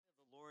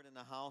in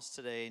the house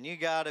today, and you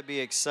got to be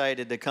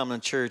excited to come to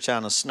church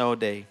on a snow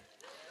day.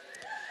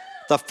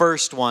 The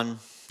first one,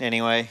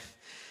 anyway.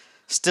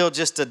 Still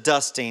just a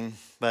dusting,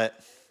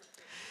 but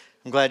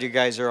I'm glad you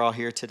guys are all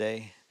here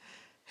today.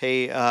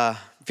 Hey, if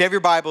you have your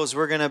Bibles,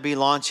 we're going to be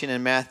launching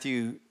in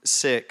Matthew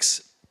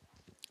 6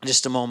 in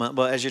just a moment,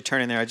 but as you're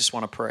turning there, I just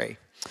want to pray.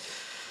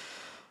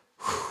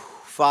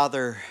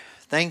 Father,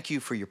 thank you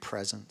for your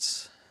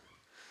presence.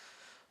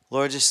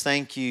 Lord, just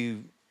thank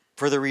you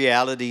for the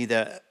reality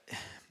that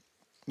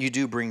you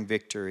do bring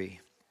victory.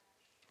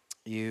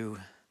 You're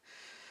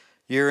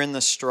in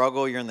the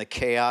struggle, you're in the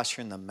chaos,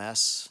 you're in the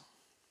mess,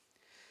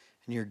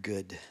 and you're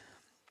good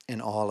in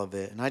all of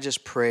it. And I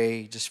just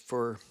pray just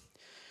for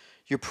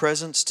your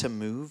presence to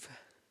move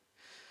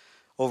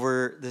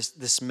over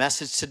this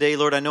message today.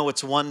 Lord, I know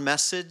it's one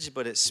message,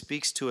 but it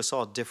speaks to us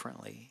all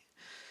differently.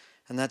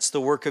 And that's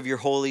the work of your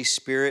Holy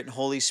Spirit. And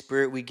Holy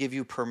Spirit, we give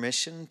you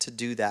permission to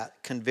do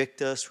that.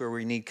 Convict us where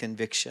we need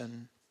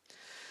conviction.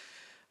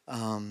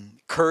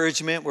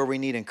 Encouragement where we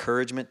need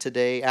encouragement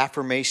today.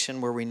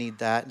 Affirmation where we need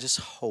that. And just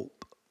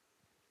hope.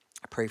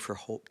 I pray for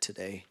hope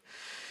today.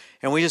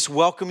 And we just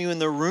welcome you in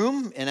the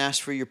room and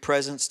ask for your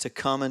presence to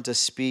come and to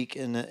speak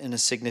in a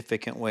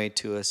significant way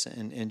to us.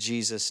 In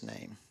Jesus'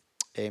 name,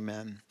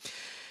 amen.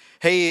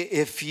 Hey,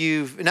 if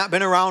you've not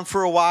been around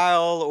for a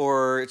while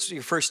or it's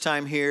your first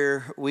time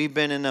here, we've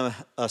been in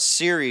a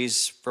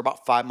series for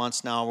about 5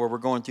 months now where we're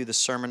going through the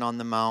Sermon on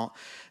the Mount,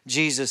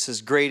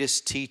 Jesus'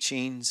 greatest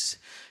teachings.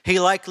 He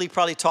likely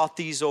probably taught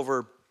these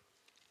over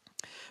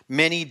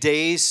many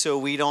days, so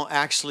we don't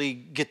actually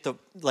get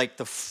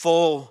the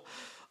full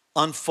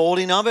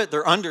unfolding of it.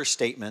 They're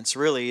understatements,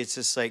 really. It's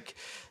just like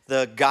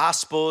the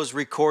gospel is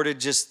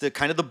recorded, just the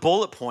kind of the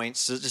bullet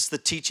points, just the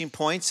teaching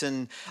points.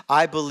 And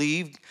I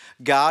believe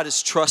God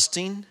is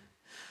trusting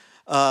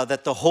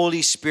that the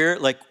Holy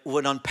Spirit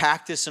would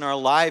unpack this in our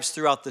lives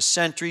throughout the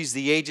centuries,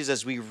 the ages,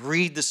 as we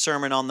read the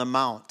Sermon on the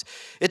Mount.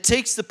 It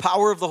takes the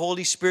power of the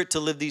Holy Spirit to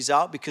live these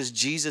out because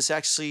Jesus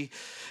actually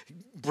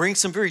brings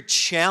some very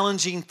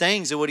challenging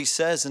things in what he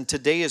says, and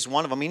today is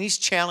one of them. I mean, he's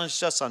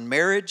challenged us on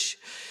marriage.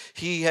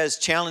 He has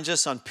challenged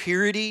us on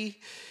purity.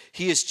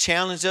 He has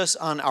challenged us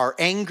on our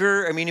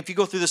anger. I mean, if you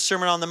go through the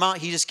Sermon on the Mount,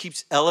 he just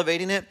keeps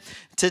elevating it.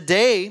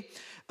 Today,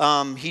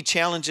 he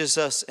challenges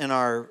us in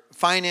our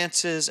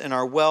finances, and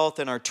our wealth,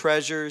 and our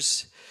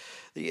treasures.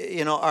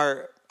 You know,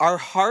 our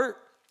heart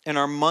and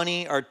our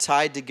money are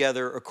tied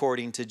together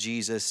according to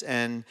Jesus.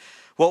 And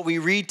what we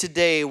read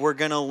today, we're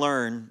going to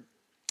learn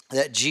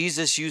that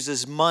Jesus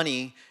uses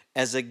money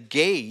as a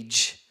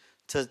gauge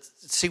to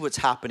see what's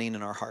happening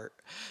in our heart.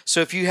 So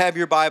if you have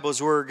your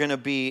Bibles, we're going to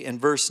be in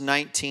verse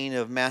 19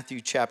 of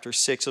Matthew chapter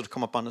 6. It'll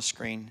come up on the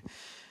screen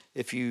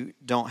if you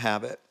don't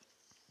have it.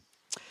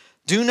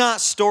 Do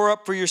not store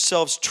up for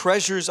yourselves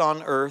treasures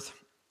on earth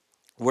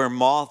where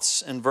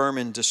moths and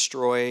vermin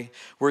destroy,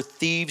 where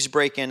thieves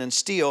break in and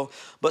steal,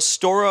 but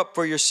store up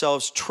for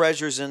yourselves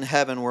treasures in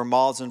heaven where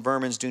moths and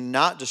vermin do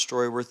not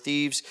destroy, where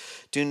thieves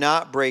do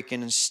not break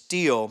in and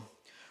steal.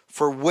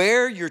 For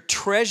where your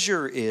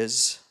treasure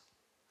is,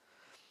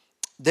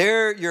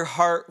 there your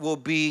heart will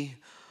be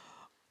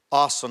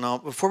also. Now,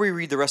 before we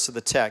read the rest of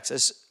the text,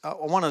 I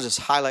want to just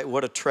highlight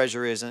what a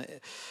treasure is. And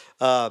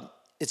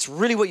it's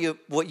really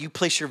what you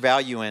place your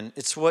value in.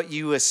 It's what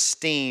you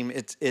esteem.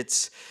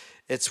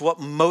 It's what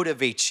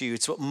motivates you.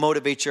 It's what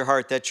motivates your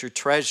heart. That's your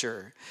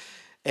treasure.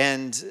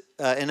 And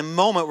in a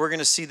moment, we're going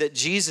to see that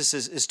Jesus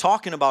is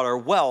talking about our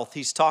wealth.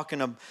 He's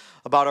talking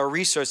about our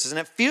resources. And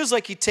it feels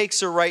like he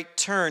takes a right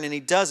turn, and he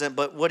doesn't.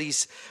 But what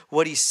he's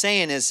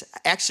saying is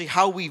actually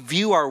how we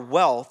view our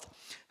wealth,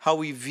 how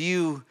we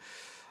view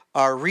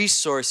our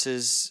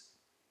resources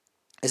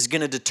is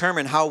going to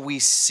determine how we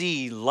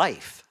see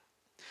life.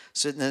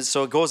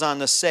 So it goes on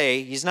to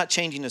say, he's not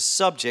changing the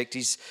subject.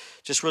 He's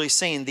just really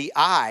saying the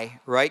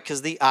eye, right?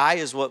 Because the eye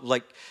is what,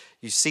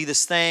 you see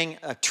this thing,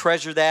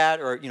 treasure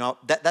that, or,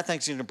 that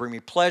thing's going to bring me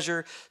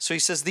pleasure. So he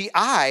says the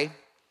eye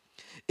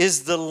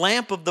is the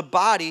lamp of the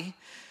body.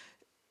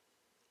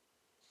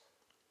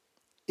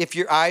 If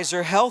your eyes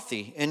are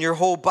healthy, and your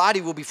whole body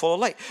will be full of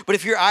light. But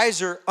if your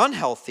eyes are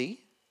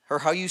unhealthy, or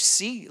how you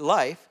see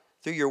life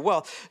through your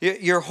wealth,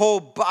 your whole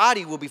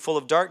body will be full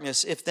of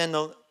darkness. If then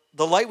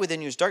the light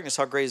within you is darkness,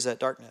 how great is that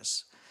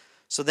darkness?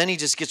 So then he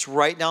just gets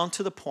right down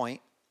to the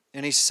point,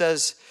 and he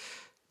says,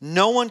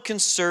 no one can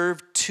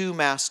serve two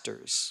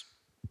masters.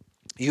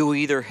 You will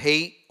either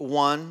hate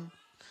one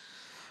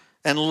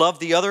and love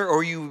the other,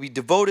 or you will be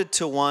devoted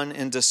to one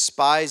and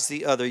despise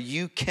the other.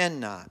 You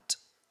cannot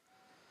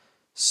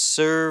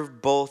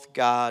serve both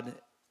God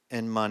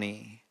and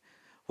money.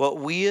 What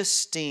we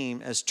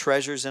esteem as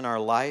treasures in our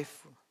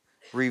life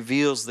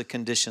reveals the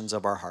conditions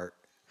of our heart.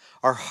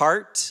 Our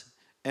heart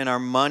and our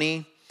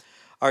money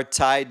are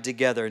tied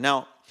together.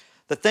 Now,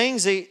 the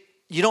things that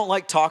you don't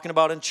like talking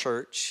about in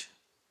church,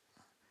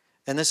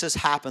 and this has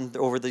happened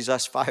over these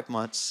last 5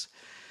 months,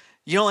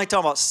 you don't like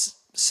talking about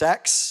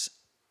sex,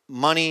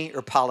 money,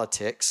 or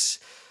politics.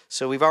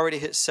 So we've already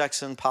hit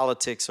sex and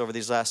politics over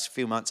these last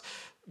few months.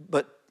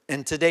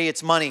 And today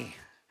it's money.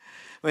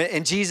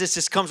 And Jesus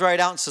just comes right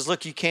out and says,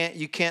 look, you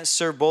can't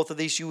serve both of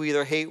these. You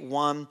either hate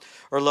one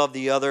or love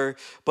the other.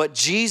 But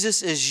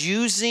Jesus is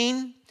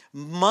using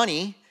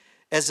money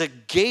as a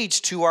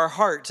gauge to our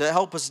heart to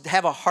help us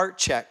have a heart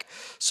check.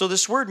 So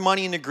this word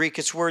money in the Greek,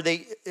 it's where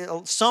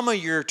some of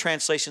your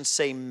translations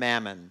say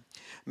mammon.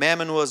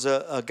 Mammon was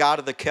a god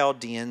of the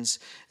Chaldeans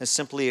and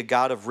simply a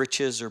god of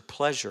riches or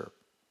pleasure.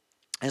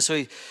 And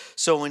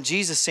so when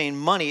Jesus is saying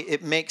money,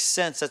 it makes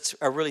sense.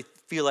 I really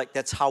feel like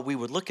that's how we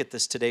would look at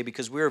this today,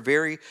 because we're a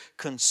very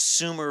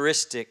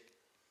consumeristic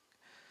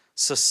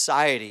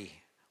society.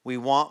 We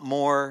want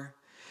more.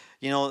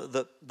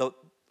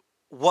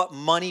 What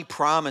money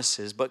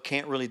promises but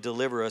can't really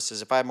deliver us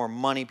is if I had more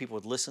money, people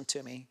would listen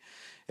to me.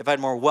 If I had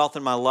more wealth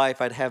in my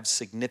life, I'd have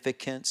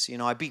significance.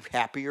 I'd be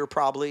happier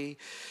probably.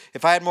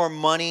 If I had more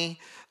money,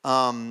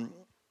 I'd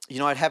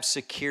have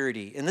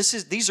security. And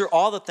these are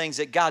all the things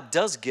that God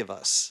does give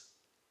us.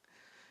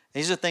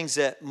 These are things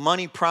that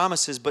money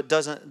promises but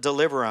doesn't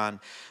deliver on.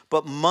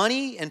 But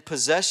money and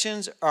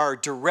possessions are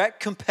direct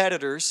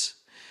competitors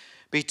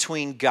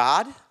between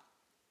God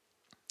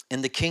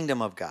and the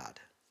kingdom of God.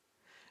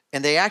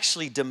 And they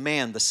actually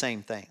demand the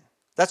same thing.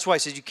 That's why I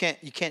said you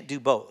can't do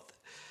both.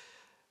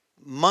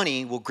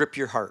 Money will grip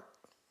your heart.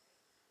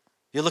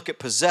 You look at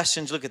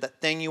possessions, look at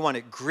that thing you want,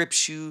 it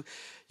grips you.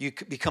 You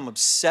become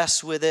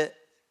obsessed with it,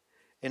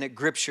 and it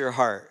grips your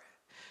heart.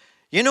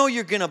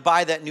 You're going to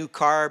buy that new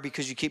car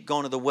because you keep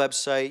going to the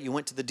website. You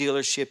went to the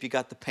dealership, you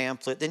got the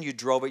pamphlet, then you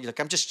drove it. You're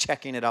like, I'm just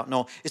checking it out.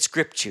 No, it's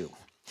gripped you.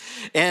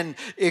 And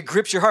it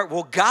grips your heart.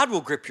 Well, God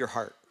will grip your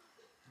heart.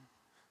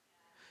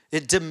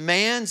 It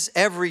demands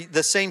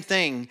the same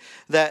thing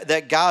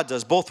that God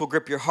does. Both will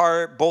grip your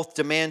heart. Both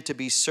demand to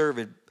be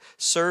served.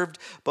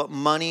 But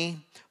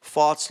money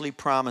falsely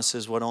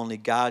promises what only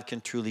God can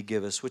truly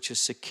give us, which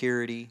is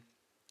security,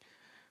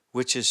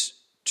 which is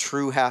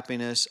true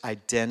happiness,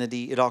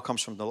 identity. It all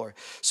comes from the Lord.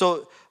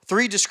 So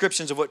 3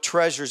 descriptions of what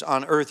treasures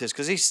on earth is,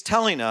 because he's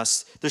telling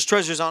us there's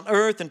treasures on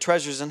earth and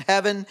treasures in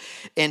heaven,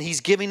 and he's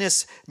giving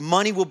us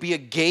money will be a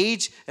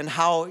gauge in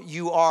how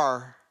you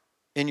are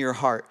in your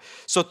heart.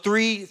 So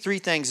three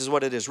things is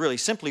what it is, really.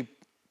 Simply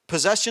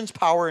possessions,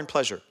 power, and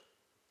pleasure.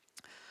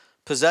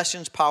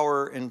 Possessions,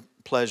 power, and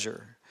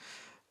pleasure.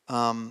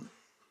 Let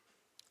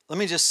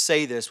me just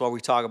say this while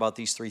we talk about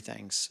these 3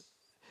 things.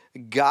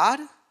 God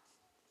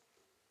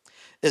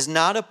is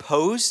not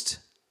opposed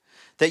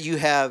that you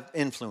have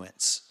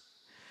influence.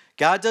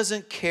 God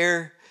doesn't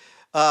care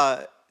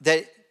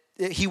that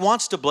he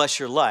wants to bless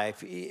your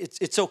life.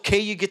 It's okay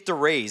you get the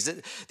raise.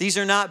 These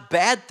are not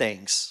bad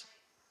things.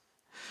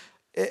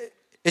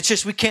 It's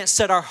just we can't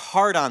set our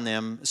heart on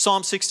them.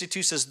 Psalm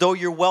 62 says, though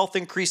your wealth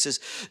increases,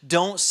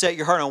 don't set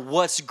your heart on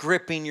what's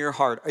gripping your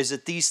heart. Is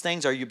it these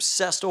things? Are you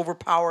obsessed over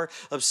power,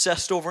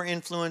 obsessed over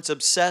influence,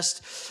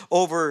 obsessed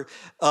over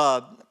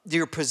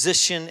your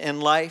position in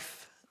life?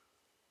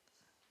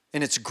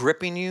 And it's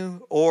gripping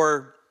you?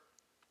 Or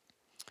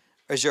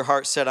is your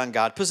heart set on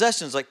God?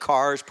 Possessions like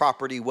cars,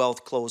 property,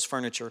 wealth, clothes,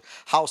 furniture,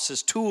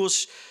 houses,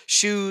 tools,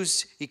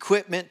 shoes,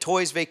 equipment,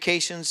 toys,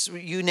 vacations,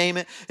 you name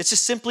it. It's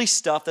just simply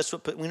stuff. That's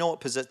what we know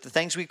what the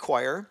things we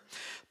acquire.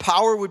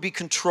 Power would be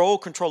control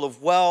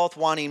of wealth,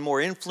 wanting more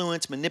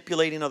influence,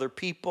 manipulating other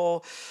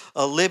people,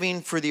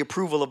 living for the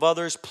approval of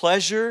others.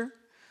 Pleasure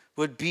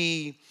would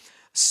be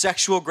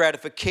sexual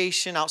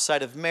gratification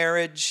outside of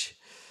marriage,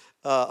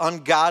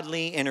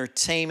 ungodly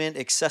entertainment,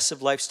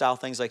 excessive lifestyle,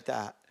 things like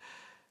that.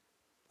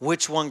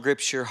 Which one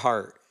grips your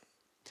heart?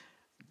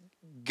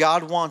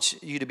 God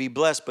wants you to be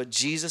blessed, but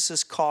Jesus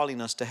is calling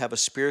us to have a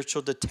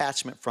spiritual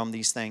detachment from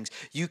these things.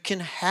 You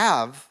can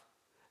have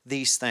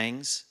these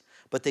things,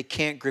 but they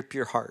can't grip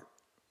your heart.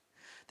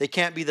 They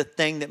can't be the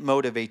thing that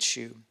motivates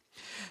you.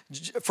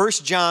 1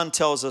 John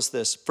tells us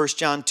this. 1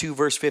 John 2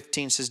 verse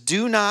 15 says,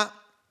 do not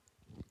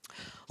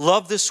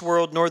love this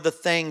world nor the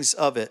things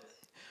of it.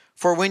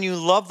 For when you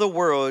love the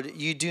world,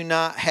 you do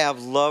not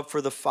have love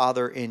for the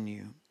Father in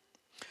you.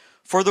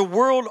 For the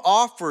world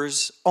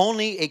offers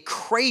only a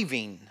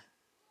craving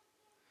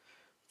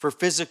for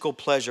physical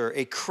pleasure,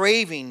 a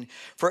craving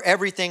for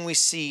everything we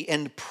see,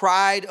 and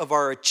pride of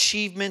our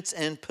achievements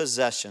and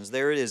possessions.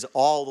 There it is,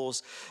 all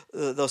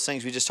those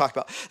things we just talked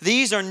about.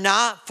 These are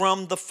not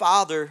from the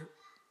Father,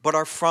 but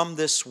are from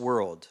this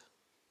world.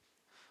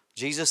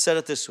 Jesus said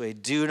it this way,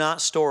 do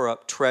not store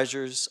up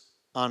treasures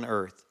on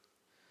earth,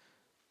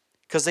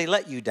 because they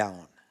let you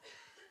down.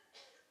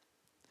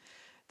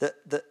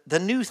 The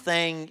new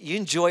thing, you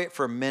enjoy it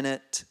for a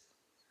minute,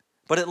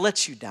 but it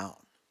lets you down.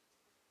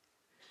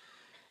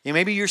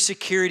 Maybe your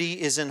security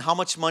is in how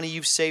much money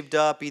you've saved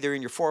up, either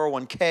in your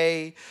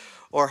 401k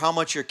or how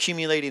much you're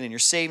accumulating in your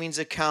savings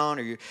account.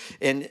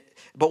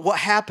 But what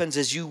happens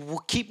is you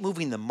keep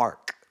moving the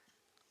mark.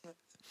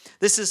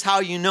 This is how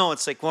you know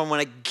it's like when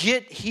I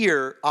get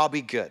here, I'll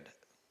be good.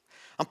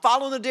 I'm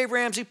following the Dave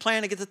Ramsey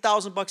plan to get the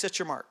 $1,000 at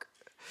your mark.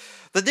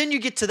 But then you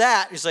get to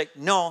that, it's like,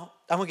 no,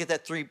 I'm going to get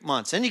that 3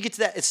 months. And you get to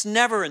that, it's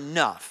never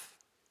enough.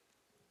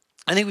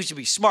 I think we should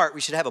be smart. We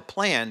should have a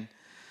plan,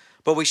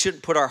 but we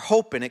shouldn't put our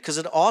hope in it because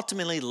it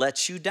ultimately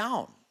lets you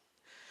down.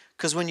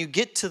 Because when you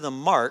get to the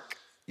mark,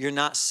 you're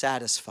not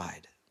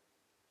satisfied.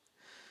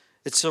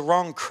 It's the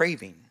wrong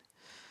craving.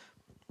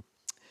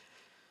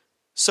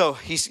 So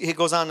he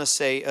goes on to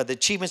say, the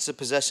achievements of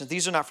possessions,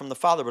 these are not from the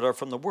Father, but are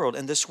from the world.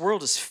 And this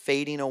world is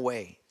fading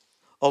away,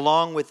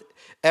 along with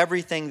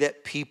everything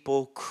that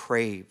people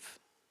crave.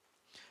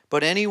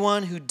 But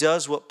anyone who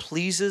does what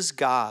pleases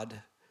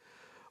God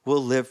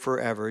will live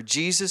forever.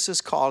 Jesus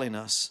is calling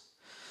us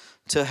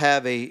to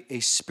have a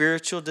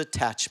spiritual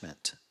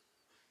detachment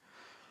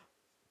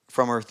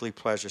from earthly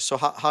pleasure. So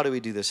how do we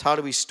do this? How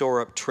do we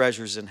store up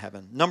treasures in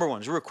heaven? Number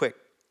one, real quick,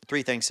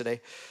 3 things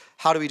today.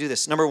 How do we do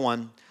this? Number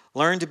one,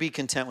 learn to be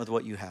content with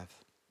what you have.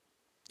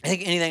 I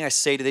think anything I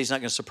say today is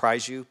not going to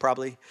surprise you,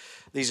 probably.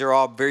 These are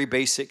all very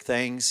basic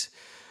things.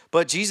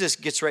 But Jesus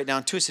gets right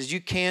down to it. He says,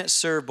 you can't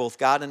serve both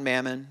God and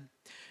mammon.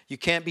 You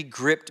can't be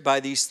gripped by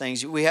these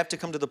things. We have to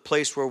come to the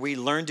place where we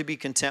learn to be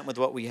content with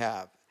what we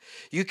have.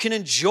 You can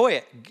enjoy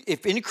it.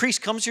 If increase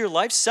comes to your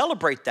life,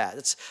 celebrate that.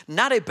 It's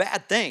not a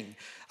bad thing.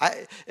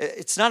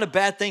 It's not a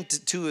bad thing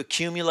to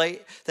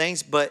accumulate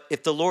things, but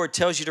if the Lord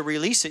tells you to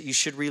release it, you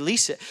should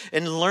release it.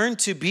 And learn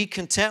to be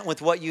content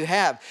with what you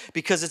have,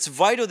 because it's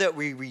vital that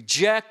we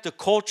reject the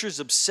culture's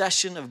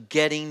obsession of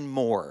getting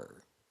more.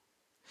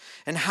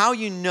 And how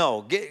you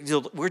know,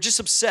 we're just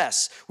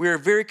obsessed. We're a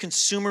very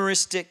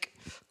consumeristic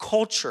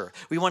culture.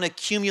 We want to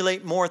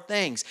accumulate more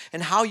things.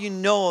 And how you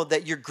know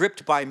that you're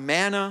gripped by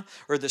manna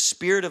or the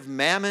spirit of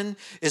mammon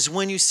is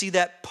when you see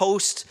that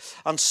post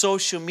on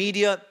social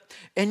media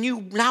and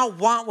you now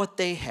want what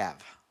they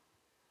have.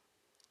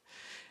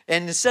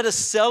 And instead of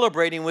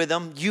celebrating with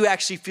them, you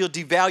actually feel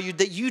devalued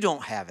that you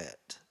don't have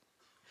it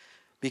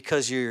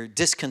because you're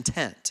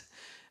discontent.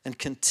 And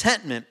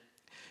contentment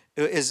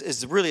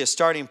is really a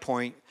starting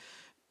point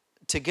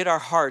to get our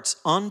hearts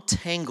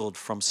untangled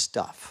from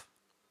stuff.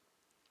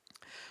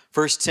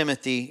 1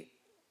 Timothy,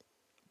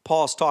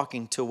 Paul's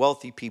talking to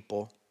wealthy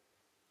people,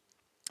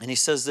 and he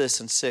says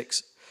this in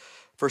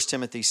 1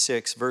 Timothy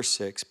 6, verse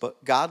 6,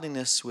 but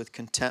godliness with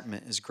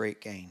contentment is great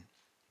gain.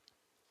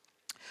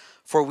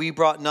 For we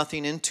brought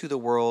nothing into the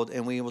world,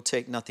 and we will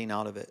take nothing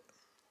out of it.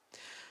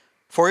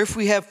 For if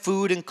we have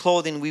food and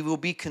clothing, we will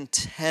be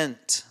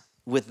content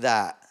with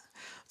that.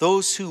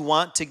 Those who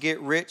want to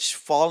get rich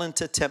fall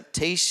into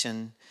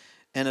temptation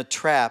and a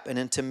trap, and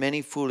into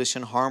many foolish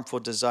and harmful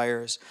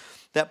desires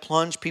that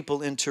plunge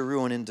people into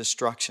ruin and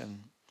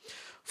destruction.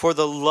 For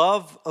the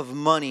love of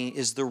money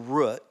is the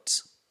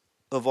root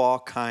of all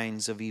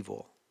kinds of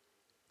evil.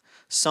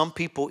 Some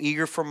people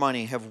eager for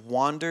money have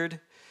wandered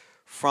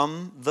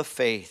from the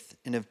faith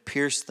and have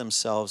pierced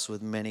themselves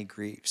with many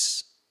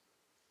griefs.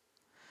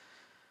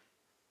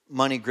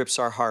 Money grips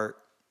our heart,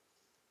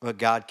 but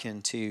God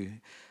can too.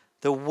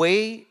 The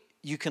way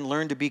you can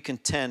learn to be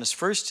content is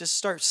first, just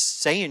start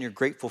saying you're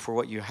grateful for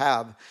what you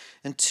have.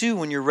 And 2,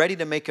 when you're ready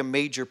to make a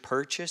major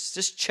purchase,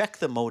 just check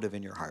the motive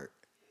in your heart.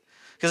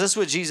 Because that's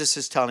what Jesus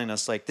is telling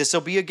us, like, this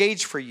will be a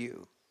gauge for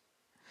you.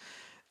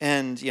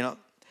 And, you know,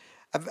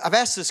 I've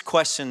asked this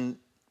question.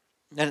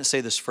 I didn't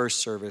say this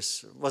first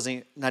service. It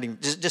wasn't not even,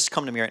 just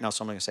come to me right now,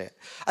 so I'm going to say it.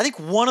 I think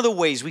one of the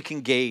ways we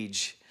can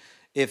gauge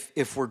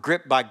if we're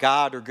gripped by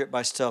God or gripped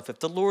by stuff, if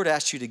the Lord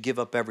asked you to give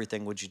up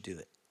everything, would you do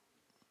it?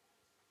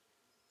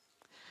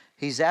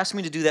 He's asked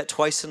me to do that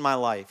twice in my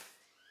life.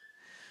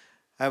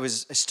 I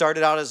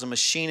started out as a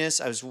machinist.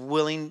 I was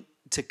willing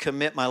to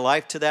commit my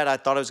life to that. I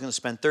thought I was going to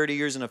spend 30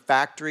 years in a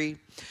factory,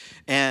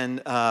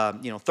 and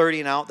 30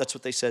 and out. That's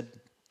what they said,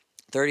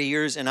 30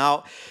 years and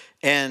out.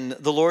 And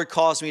the Lord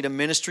calls me to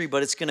ministry,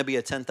 but it's going to be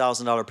a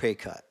 $10,000 pay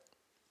cut.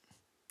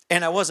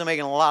 And I wasn't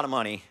making a lot of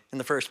money in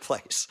the first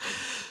place.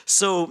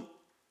 So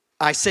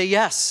I say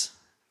yes.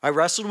 I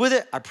wrestled with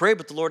it. I prayed,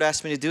 but the Lord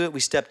asked me to do it.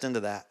 We stepped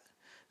into that.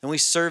 And we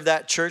served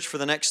that church for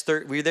the next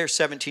we were there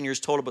 17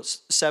 years total, but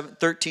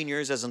 13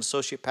 years as an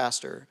associate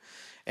pastor.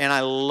 And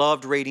I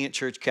loved Radiant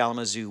Church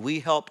Kalamazoo.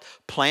 We helped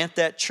plant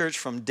that church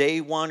from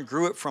day one,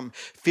 grew it from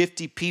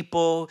 50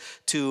 people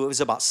to, it was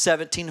about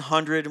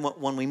 1,700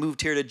 when we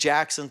moved here to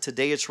Jackson.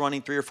 Today it's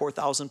running 3,000 or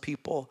 4,000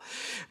 people.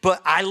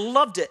 But I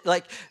loved it.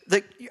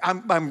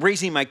 I'm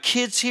raising my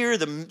kids here.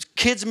 The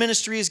kids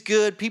ministry is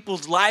good.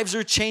 People's lives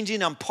are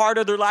changing. I'm part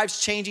of their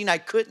lives changing. I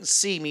couldn't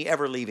see me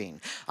ever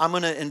leaving. I'm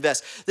going to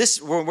invest.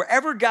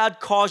 Wherever God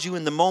calls you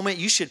in the moment,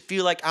 you should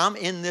feel like I'm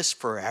in this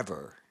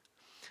forever.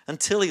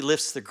 Until he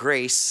lifts the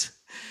grace,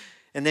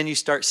 and then you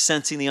start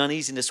sensing the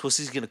uneasiness. Well,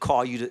 he's going to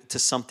call you to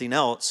something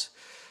else.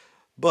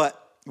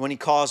 But when he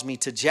calls me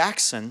to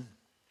Jackson,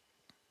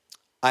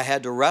 I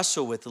had to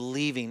wrestle with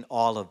leaving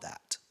all of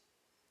that.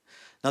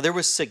 Now, there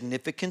was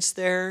significance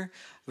there.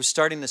 I was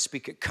starting to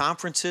speak at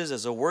conferences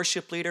as a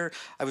worship leader.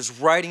 I was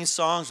writing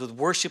songs with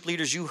worship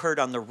leaders you heard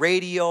on the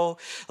radio.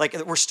 Like,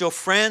 we're still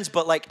friends,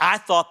 but I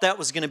thought that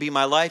was going to be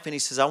my life. And he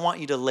says, I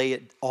want you to lay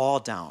it all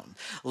down.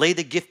 Lay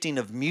the gifting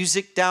of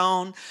music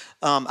down.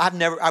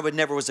 I would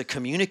never was a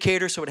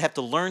communicator, so I would have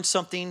to learn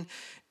something.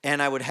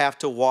 And I would have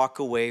to walk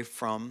away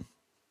from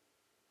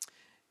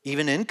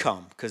even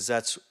income, because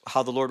that's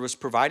how the Lord was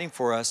providing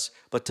for us.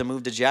 But to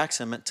move to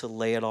Jackson meant to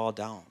lay it all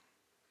down.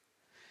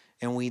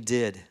 And we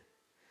did.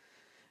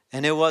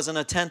 And it wasn't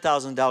a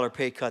 $10,000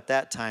 pay cut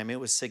that time. It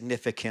was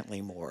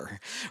significantly more.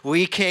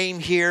 We came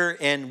here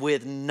and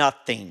with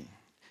nothing.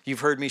 You've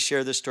heard me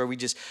share this story.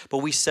 But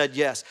we said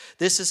yes.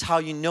 This is how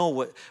you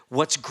know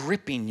what's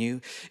gripping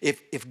you.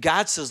 If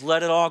God says,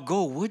 let it all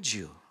go, would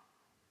you?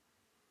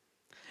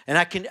 And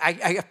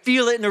I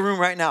feel it in the room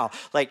right now.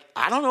 Like,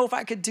 I don't know if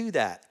I could do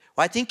that.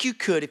 Well, I think you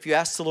could if you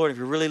asked the Lord, if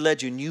He really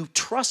led you and you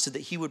trusted that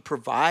He would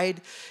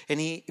provide, and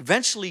He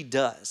eventually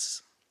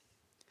does.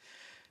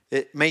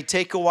 It may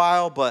take a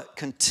while, but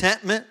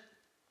contentment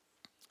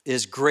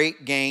is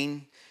great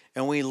gain,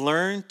 and we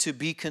learn to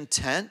be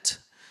content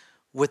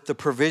with the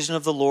provision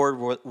of the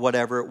Lord,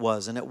 whatever it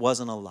was, and it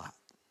wasn't a lot,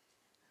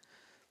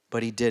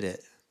 but He did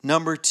it.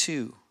 Number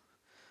 2,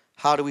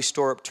 how do we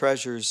store up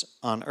treasures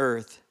on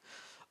earth?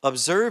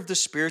 Observe the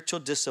spiritual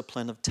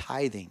discipline of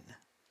tithing.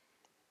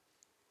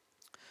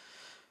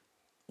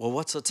 Well,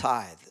 what's a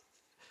tithe?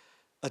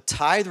 A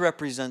tithe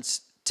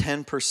represents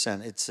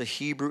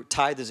 10%.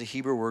 Tithe is a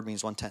Hebrew word,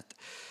 means 1/10.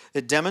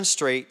 It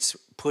demonstrates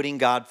putting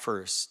God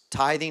first.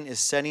 Tithing is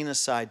setting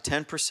aside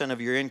 10% of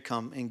your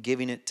income and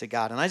giving it to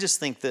God. And I just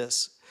think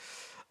this,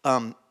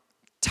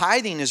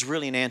 tithing is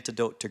really an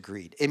antidote to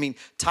greed. I mean,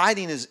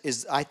 tithing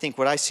is I think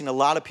what I've seen a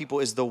lot of people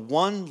is the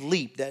one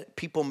leap that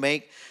people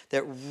make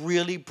that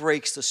really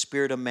breaks the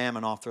spirit of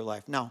mammon off their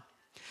life. Now,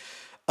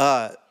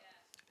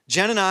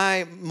 Jen and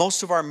I,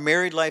 most of our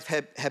married life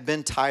have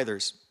been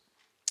tithers.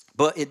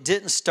 But it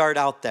didn't start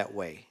out that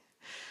way.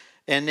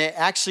 And it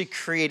actually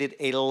created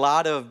a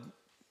lot of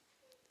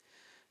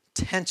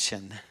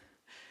tension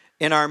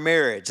in our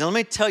marriage. And let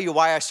me tell you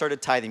why I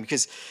started tithing.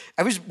 Because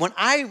when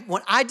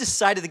I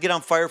decided to get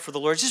on fire for the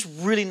Lord, it's just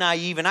really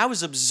naive. And I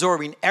was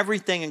absorbing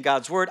everything in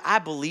God's word. I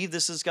believe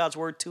this is God's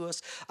word to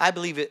us. I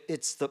believe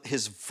it's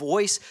His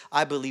voice.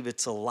 I believe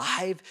it's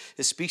alive.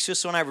 It speaks to us.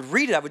 So when I would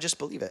read it, I would just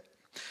believe it.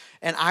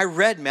 And I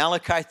read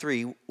Malachi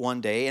 3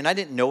 one day, and I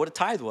didn't know what a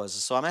tithe was.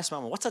 So I'm asking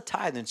my mom, what's a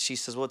tithe? And she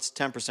says, well, it's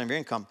 10% of your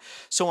income.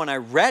 So when I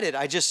read it,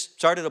 I just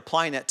started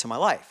applying that to my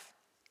life.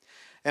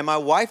 And my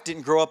wife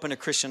didn't grow up in a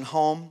Christian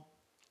home.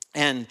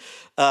 And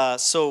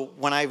so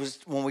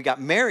when we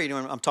got married,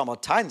 when I'm talking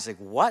about tithing, it's like,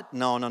 what?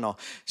 No.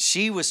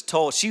 She was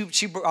told,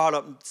 she brought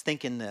up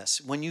thinking this.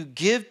 When you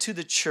give to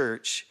the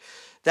church,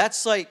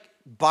 that's like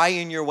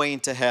buying your way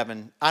into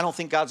heaven. I don't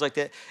think God's like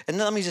that. And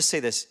then let me just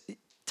say this.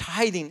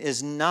 Tithing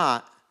is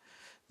not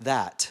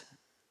that.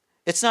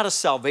 It's not a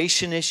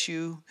salvation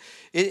issue.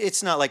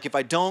 It's not like if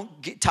I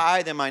don't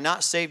tithe, am I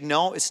not saved?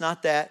 No, it's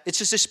not that. It's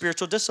just a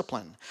spiritual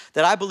discipline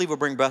that I believe will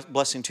bring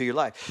blessing to your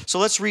life. So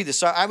let's read this.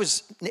 So I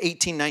was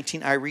 18,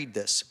 19. I read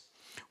this.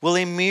 Will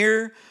a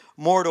mere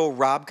mortal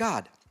rob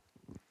God?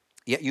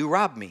 Yet you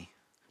rob me.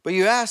 But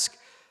you ask,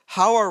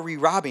 how are we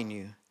robbing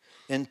you?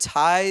 In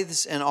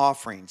tithes and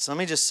offerings. Let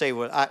me just say,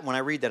 when I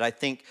read that, I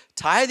think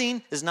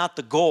tithing is not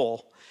the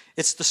goal.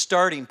 It's the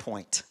starting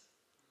point.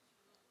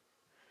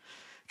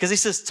 Because He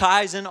says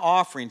tithes and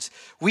offerings.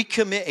 We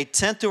commit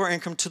 1/10 of our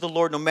income to the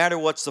Lord no matter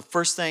what's the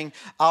first thing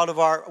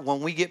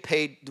when we get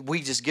paid,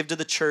 we just give to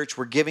the church.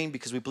 We're giving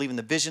because we believe in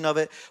the vision of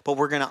it, but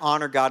we're going to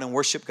honor God and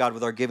worship God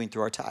with our giving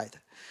through our tithe.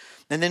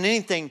 And then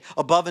anything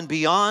above and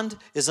beyond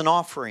is an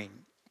offering.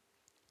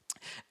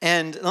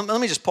 And let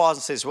me just pause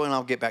and say this, and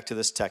I'll get back to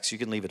this text. You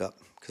can leave it up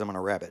because I'm on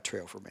a rabbit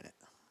trail for a minute.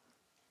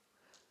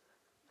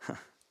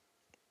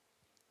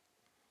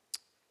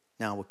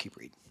 Now we'll keep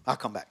reading. I'll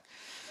come back.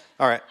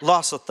 All right,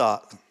 loss of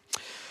thought.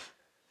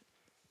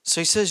 So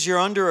he says, you're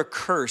under a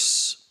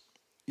curse,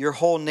 your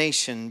whole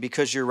nation,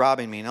 because you're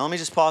robbing me. Now let me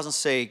just pause and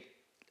say,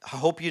 I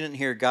hope you didn't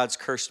hear God's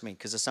cursed me,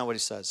 because that's not what He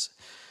says.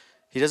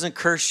 He doesn't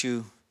curse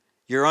you.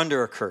 You're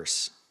under a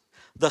curse.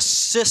 The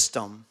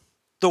system,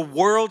 the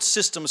world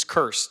system is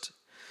cursed.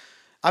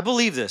 I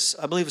believe this.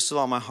 I believe this with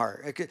all my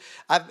heart.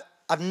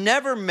 I've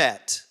never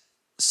met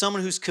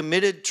someone who's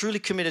truly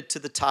committed to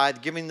the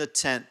tithe, giving the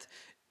 10th.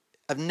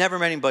 I've never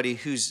met anybody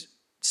who's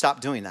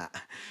stopped doing that.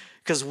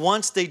 Because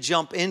once they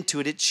jump into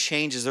it, it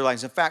changes their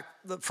lives. In fact,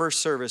 the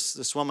first service,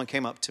 this woman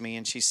came up to me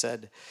and she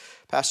said,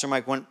 Pastor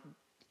Mike,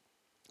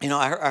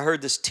 I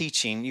heard this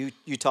teaching.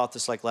 You taught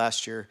this like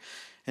last year.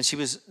 And she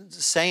was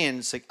saying,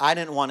 it's like, I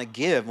didn't want to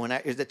give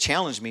that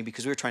challenged me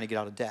because we were trying to get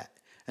out of debt.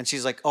 And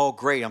she's like, oh,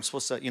 great. I'm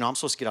supposed to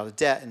get out of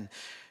debt. And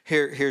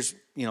here's,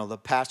 the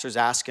pastor's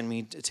asking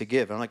me to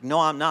give. And I'm like, no,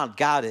 I'm not.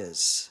 God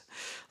is.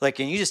 Like,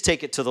 and you just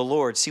take it to the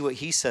Lord, see what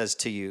He says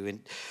to you.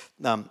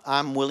 And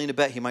I'm willing to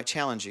bet He might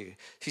challenge you.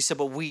 She said,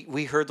 but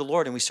we heard the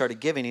Lord and we started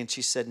giving. And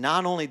she said,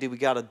 not only did we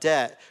get out of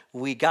debt,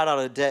 we got out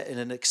of debt in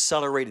an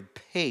accelerated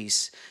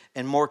pace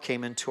and more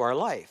came into our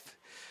life.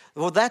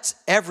 Well, that's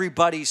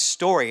everybody's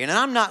story. And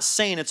I'm not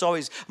saying it's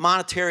always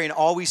monetary and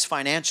always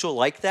financial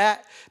like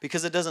that,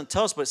 because it doesn't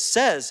tell us, but it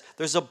says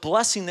there's a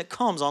blessing that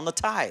comes on the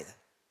tithe.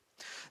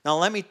 Now,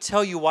 let me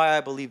tell you why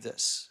I believe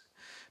this.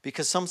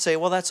 Because some say,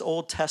 well, that's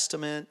Old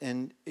Testament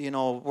and,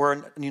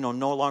 we're,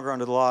 no longer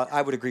under the law.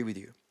 I would agree with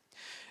you.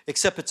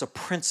 Except it's a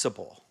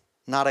principle,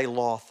 not a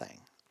law thing.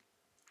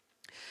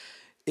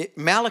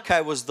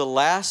 Malachi was the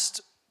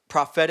last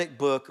prophetic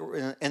book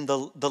and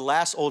the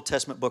last Old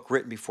Testament book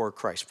written before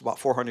Christ, about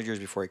 400 years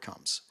before he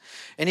comes.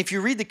 And if you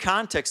read the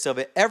context of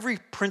it, every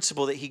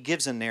principle that he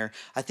gives in there,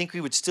 I think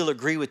we would still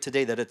agree with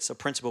today that it's a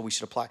principle we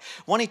should apply.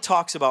 One, he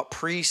talks about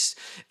priests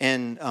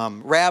and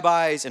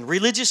rabbis and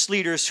religious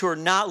leaders who are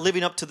not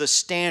living up to the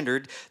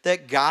standard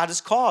that God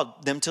has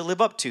called them to live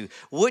up to.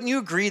 Wouldn't you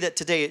agree that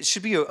today it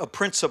should be a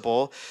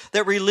principle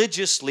that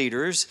religious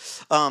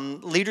leaders,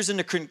 leaders in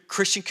the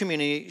Christian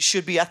community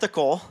should be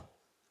ethical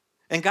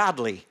and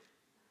godly?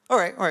 All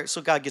right,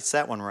 so God gets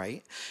that one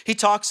right. He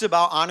talks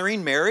about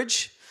honoring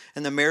marriage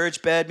and the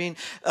marriage bed being,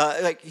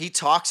 he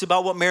talks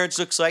about what marriage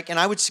looks like. And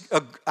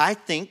I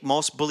think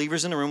most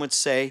believers in the room would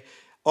say,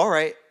 all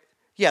right,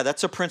 yeah,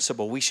 that's a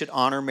principle. We should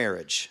honor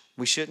marriage.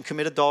 We shouldn't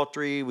commit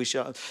adultery. We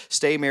should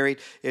stay married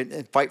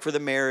and fight for the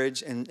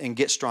marriage and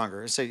get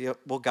stronger. And say, yeah,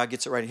 well, God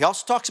gets it right. He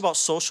also talks about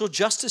social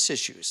justice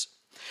issues.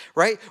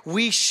 Right?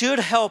 We should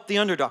help the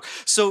underdog.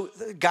 So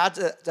God,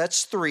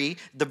 that's 3.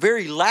 The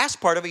very last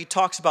part of it, he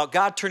talks about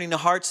God turning the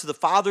hearts to the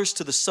fathers,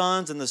 to the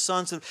sons, and the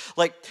sons.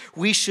 Like,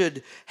 we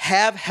should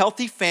have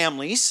healthy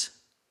families.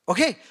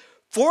 Okay,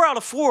 4 out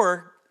of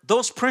 4,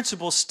 those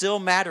principles still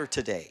matter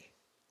today.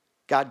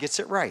 God gets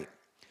it right.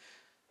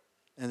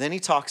 And then he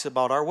talks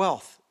about our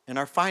wealth and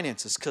our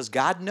finances, because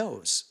God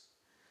knows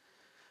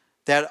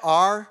that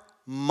our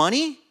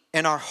money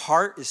and our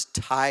heart is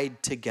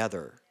tied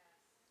together.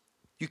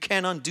 You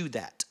can't undo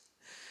that.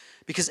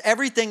 Because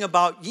everything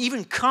about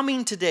even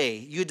coming today,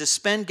 you had to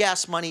spend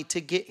gas money to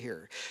get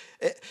here.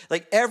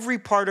 Like every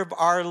part of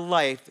our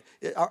life,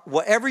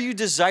 whatever you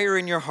desire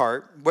in your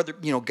heart, whether,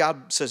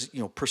 God says,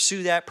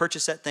 pursue that,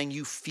 purchase that thing,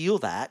 you feel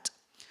that.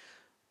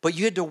 But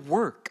you had to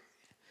work.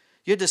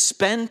 You had to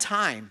spend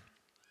time.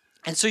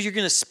 And so you're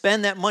going to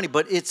spend that money.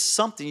 But it's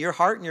something, your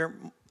heart and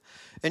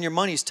your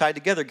money is tied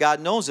together.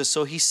 God knows this.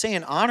 So he's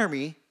saying, honor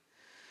me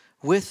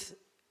with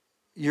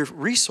your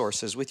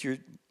resources, with your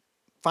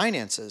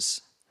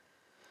finances.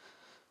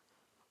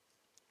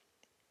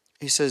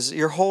 He says,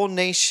 your whole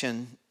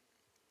nation,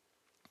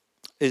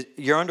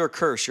 you're under a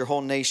curse, your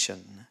whole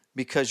nation,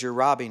 because you're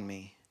robbing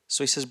me.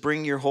 So he says,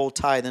 bring your whole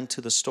tithe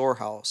into the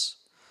storehouse,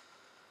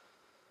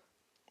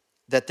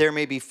 that there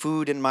may be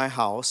food in my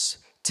house.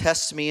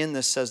 Test me in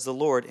this, says the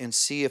Lord, and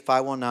see if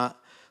I will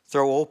not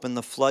throw open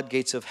the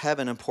floodgates of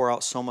heaven and pour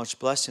out so much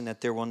blessing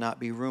that there will not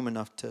be room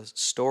enough to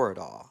store it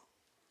all.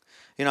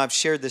 I've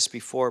shared this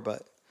before,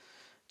 but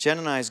Jen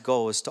and I's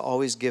goal is to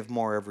always give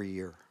more every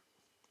year.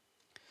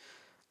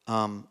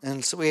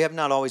 And so we have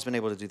not always been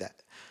able to do that,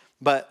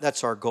 but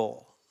that's our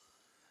goal.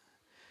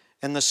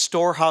 And the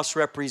storehouse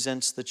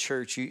represents the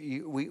church.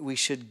 We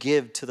should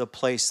give to the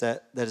place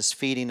that is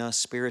feeding us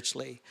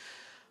spiritually.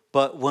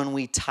 But when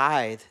we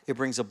tithe, it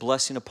brings a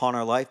blessing upon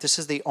our life. This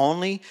is the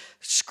only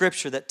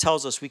scripture that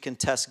tells us we can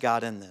test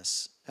God in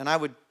this. And I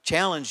would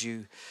challenge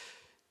you,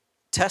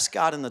 test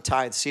God in the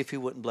tithe, see if he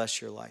wouldn't bless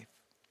your life.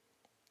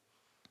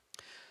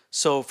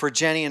 So for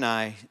Jenny and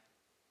I,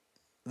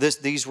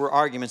 these were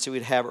arguments that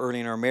we'd have early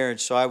in our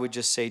marriage. So I would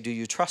just say, do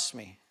you trust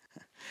me?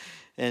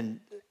 And,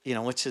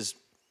 which is,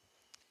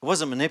 it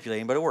wasn't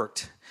manipulating, but it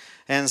worked.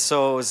 And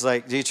so it was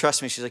like, do you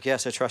trust me? She's like,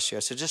 yes, I trust you.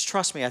 I said, just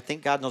trust me. I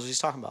think God knows what he's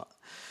talking about.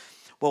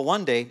 Well,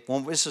 one day,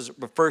 this is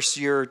the first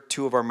year or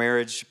 2 of our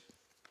marriage,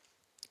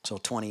 so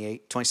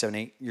 27,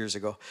 8 years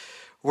ago,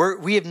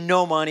 we have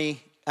no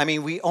money. I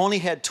mean, we only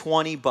had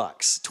 $20.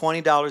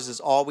 $20 is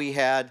all we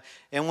had.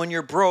 And when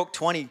you're broke,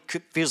 20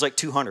 feels like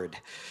 200.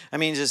 I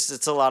mean,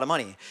 it's a lot of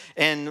money.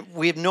 And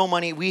we have no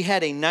money. We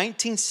had a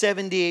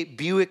 1978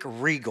 Buick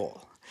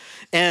Regal.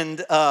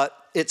 And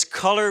its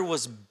color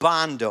was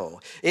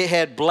Bondo. It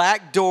had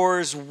black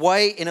doors,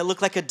 white, and it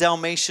looked like a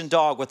Dalmatian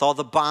dog with all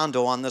the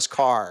Bondo on this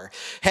car.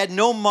 Had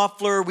no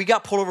muffler. We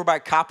got pulled over by a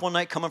cop one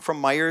night coming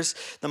from Myers.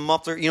 The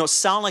muffler,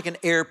 sound like an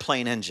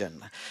airplane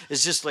engine.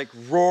 It's just like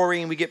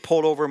roaring. We get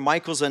pulled over.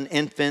 Michael's an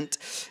infant,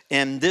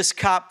 and this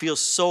cop feels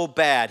so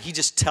bad. He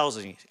just tells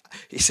me,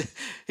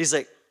 he's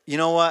like, you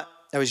know what?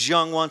 I was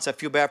young once. I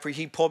feel bad for you.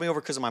 He pulled me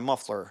over because of my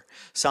muffler.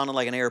 Sounded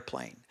like an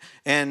airplane.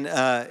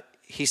 And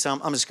he said,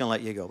 I'm just going to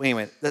let you go.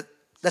 Anyway,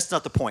 that's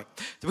not the point.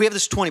 We have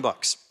this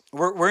 $20.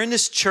 We're in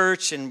this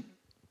church, and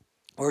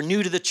we're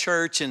new to the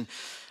church, and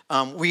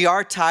we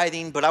are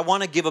tithing, but I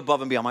want to give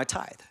above and beyond my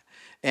tithe.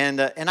 And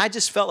I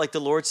just felt like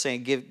the Lord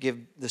saying,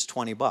 give this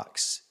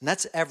 $20. And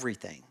that's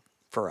everything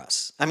for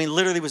us. I mean,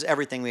 literally was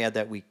everything we had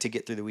that week to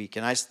get through the week.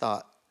 And I just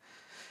thought,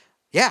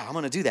 yeah, I'm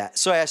going to do that.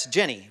 So I asked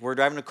Jenny, we're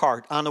driving a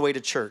car on the way to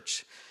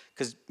church,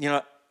 because,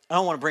 I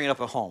don't want to bring it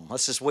up at home.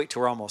 Let's just wait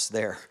till we're almost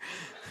there.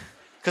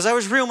 Because I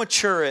was real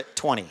mature at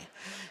 20.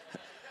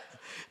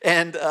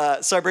 And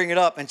so I bring it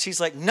up, and she's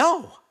like,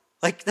 no,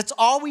 like that's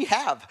all we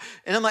have.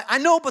 And I'm like, I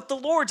know, but the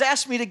Lord's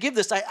asked me to give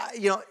this.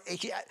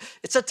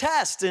 It's a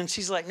test. And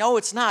she's like, no,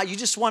 it's not. You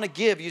just want to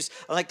give.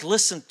 I'm like,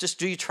 listen, just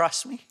do you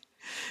trust me?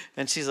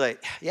 And she's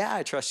like, yeah,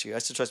 I trust you. I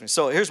said, trust me.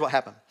 So here's what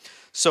happened.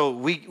 So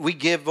we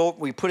give,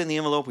 we put in the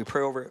envelope, we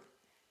pray over it.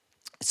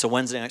 It's a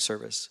Wednesday night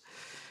service.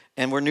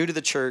 And we're new to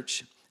the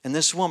church. And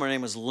this woman, her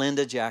name was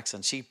Linda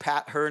Jackson.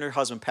 Her and her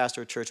husband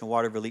pastor a church in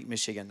Waterville,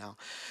 Michigan now.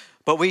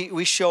 But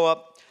we show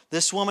up.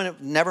 This woman,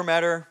 never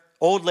met her,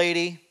 old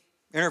lady,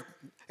 in her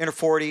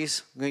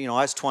 40s. I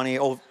was 20,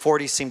 old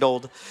 40s seemed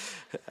old.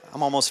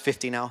 I'm almost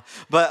 50 now.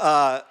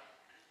 But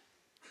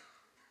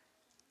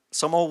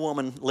some old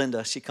woman,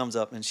 Linda, she comes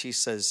up and she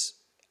says,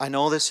 I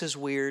know this is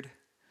weird,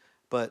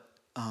 but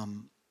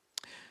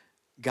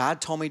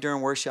God told me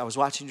during worship, I was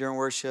watching during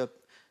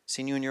worship,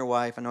 seen you and your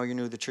wife, I know you're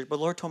new to the church, but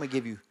the Lord told me to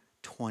give you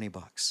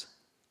 $20.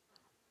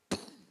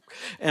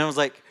 And I was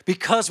like,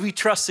 because we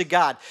trusted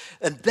God.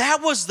 And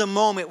that was the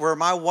moment where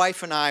my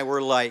wife and I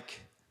were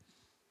like,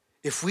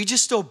 if we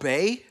just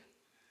obey,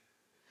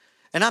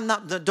 and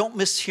don't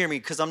mishear me,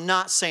 because I'm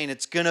not saying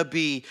it's going to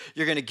be,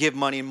 you're going to give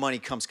money and money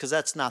comes, because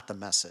that's not the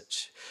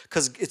message.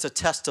 Because it's a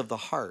test of the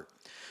heart.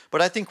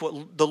 But I think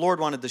what the Lord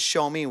wanted to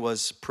show me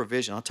was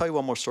provision. I'll tell you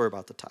one more story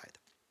about the tithe.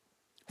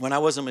 When I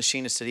was a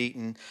machinist at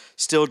Eaton,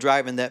 still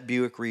driving that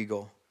Buick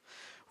Regal,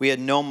 we had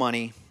no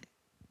money.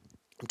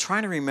 I'm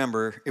trying to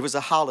remember. It was a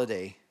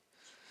holiday.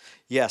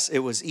 Yes, it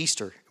was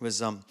Easter.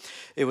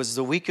 It was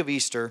the week of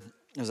Easter.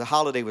 It was a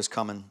holiday was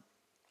coming.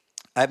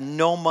 I have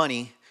no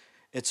money.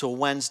 It's a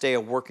Wednesday,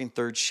 a working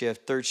third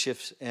shift. Third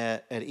shift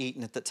at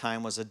Eaton at the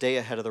time was a day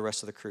ahead of the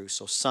rest of the crew.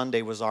 So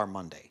Sunday was our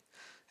Monday.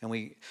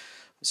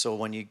 So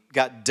when you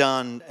got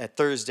done at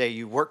Thursday,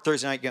 you work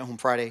Thursday night, get home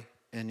Friday,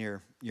 and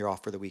you're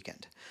off for the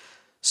weekend.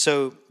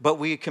 So, but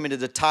we committed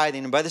to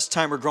tithing, and by this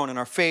time we're growing in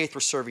our faith. We're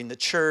serving the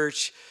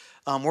church.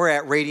 We're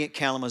at Radiant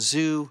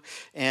Kalamazoo,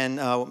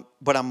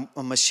 but I'm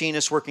a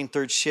machinist working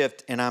third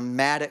shift, and I'm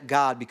mad at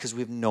God because we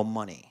have no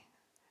money.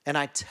 And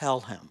I tell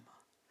him,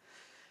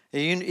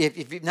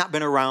 if you've not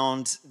been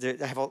around,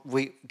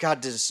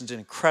 God did some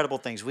incredible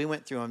things. We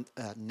went through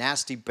a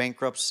nasty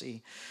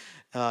bankruptcy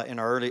in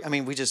our early,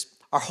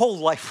 our whole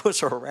life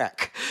was a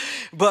wreck.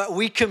 But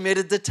we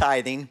committed to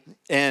tithing,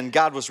 and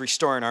God was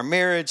restoring our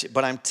marriage.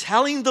 But I'm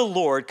telling the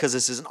Lord, because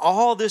this isn't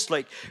all this,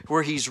 like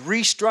where he's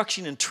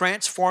restructuring and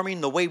transforming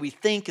the way we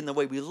think and the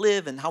way we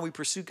live and how we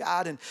pursue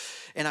God.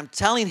 And I'm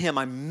telling him,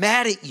 I'm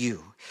mad at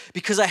you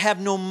because I have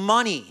no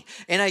money.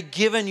 And I've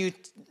given you,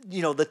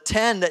 the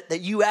 10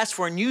 that you asked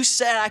for. And you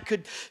said I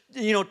could,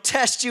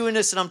 test you in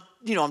this. And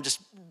I'm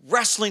just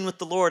wrestling with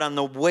the Lord on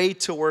the way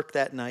to work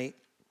that night.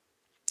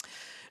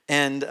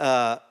 And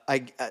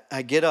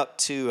I get up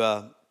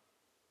to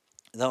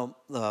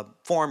the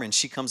foreman.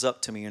 She comes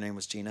up to me. Her name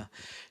was Gina.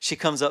 She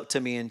comes up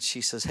to me and she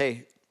says,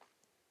 hey,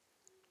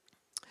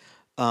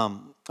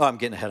 I'm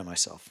getting ahead of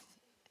myself.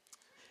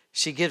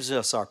 She gives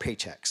us our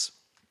paychecks.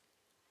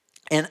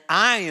 And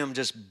I am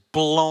just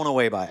blown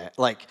away by it.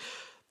 Like,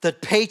 the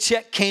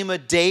paycheck came a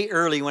day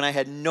early when I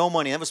had no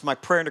money. That was my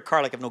prayer in the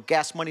car. Like, I have no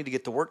gas money to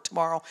get to work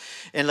tomorrow.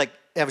 And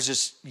I was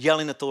just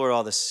yelling at the Lord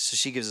all this. So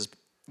she gives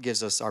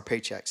us our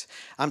paychecks.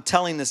 I'm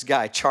telling this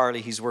guy, Charlie,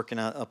 he's working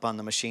up on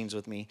the machines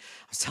with me.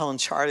 I was telling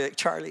Charlie,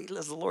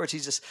 the Lord,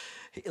 he's just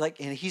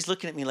and he's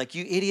looking at me like,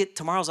 you idiot,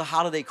 tomorrow's a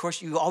holiday. Of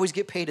course, you always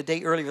get paid a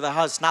day early for the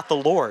holiday. It's not the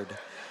Lord.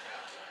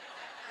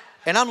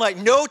 And I'm like,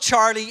 no,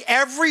 Charlie,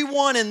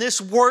 everyone in this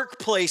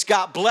workplace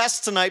got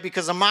blessed tonight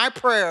because of my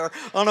prayer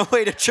on the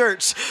way to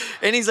church.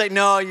 And he's like,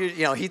 no,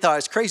 he thought I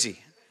was crazy.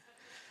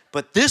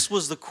 But this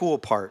was the cool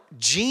part.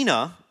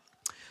 Gina,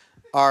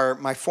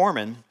 my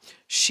foreman,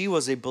 she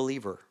was a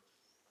believer.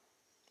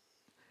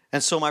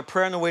 And so my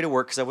prayer on the way to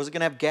work, because I wasn't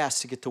going to have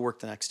gas to get to work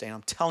the next day, and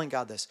I'm telling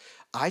God this,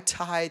 I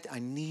tithed, I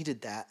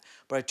needed that,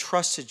 but I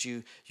trusted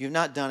you. You've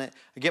not done it.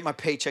 I get my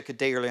paycheck a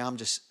day early. I'm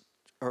just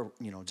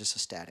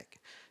ecstatic.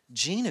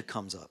 Gina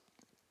comes up,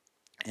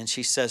 and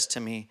she says to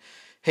me,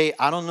 hey,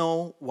 I don't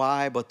know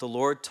why, but the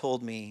Lord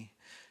told me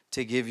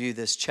to give you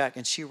this check.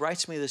 And she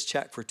writes me this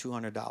check for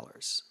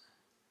 $200.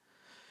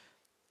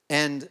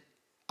 And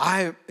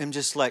I am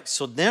just like,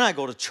 so then I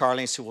go to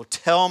Charlie and say, well,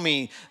 tell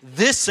me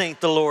this ain't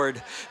the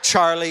Lord,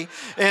 Charlie.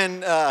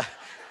 And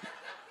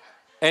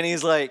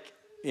he's like,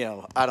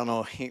 I don't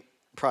know. He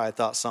probably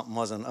thought something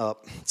wasn't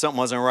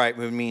right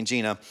with me and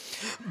Gina.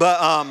 But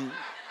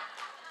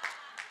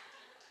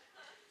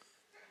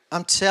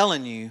I'm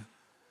telling you,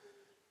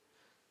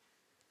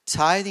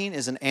 tithing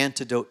is an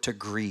antidote to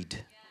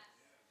greed.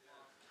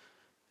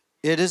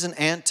 It is an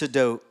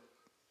antidote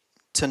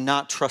to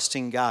not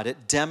trusting God.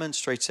 It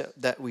demonstrates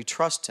that we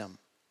trust him.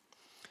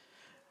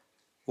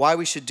 Why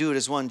we should do it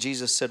is one,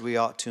 Jesus said we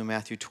ought to,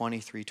 Matthew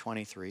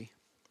 23:23.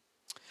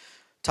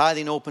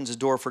 Tithing opens a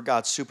door for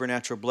God's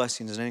supernatural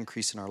blessings and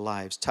increase in our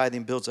lives.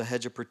 Tithing builds a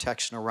hedge of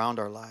protection around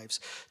our lives.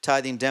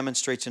 Tithing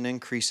demonstrates and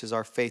increases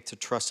our faith to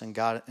trust in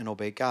God and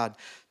obey God.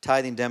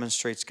 Tithing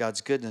demonstrates God's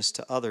goodness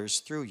to others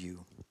through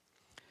you.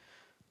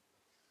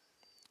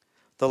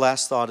 The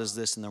last thought is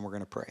this, and then we're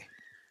going to pray.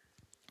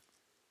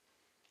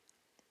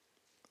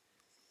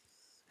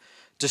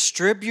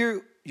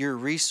 Distribute your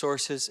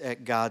resources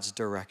at God's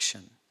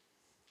direction.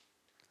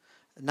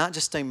 Not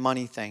just a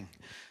money thing,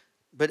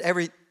 but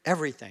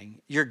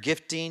everything. Your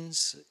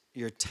giftings,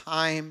 your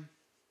time,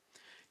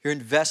 your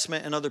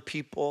investment in other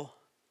people.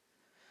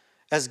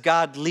 As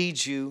God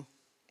leads you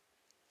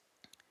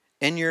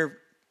in your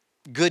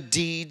good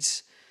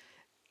deeds.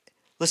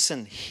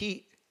 Listen,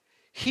 He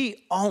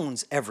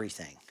owns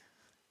everything.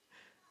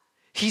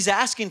 He's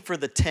asking for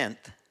the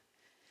 10th.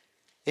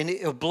 and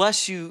He'll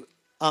bless you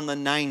on the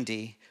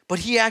 90, but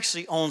He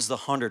actually owns the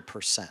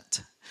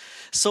 100%.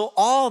 So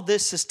all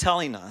this is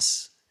telling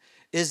us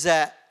is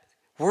that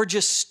we're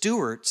just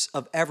stewards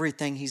of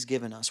everything He's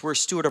given us. We're a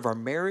steward of our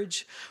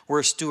marriage.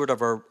 We're a steward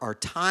of our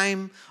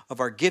time,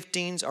 of our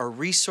giftings, our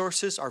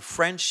resources, our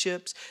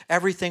friendships,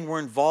 everything we're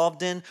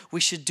involved in. We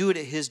should do it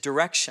at His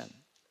direction.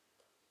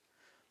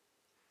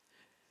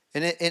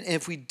 And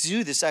if we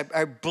do this,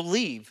 I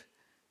believe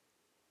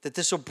that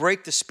this will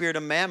break the spirit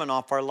of mammon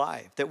off our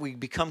life, that we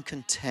become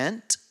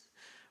content,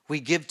 we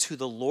give to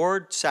the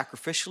Lord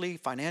sacrificially,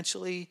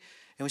 financially,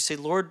 and we say,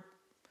 Lord,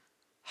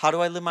 how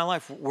do I live my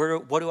life?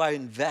 What do I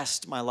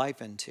invest my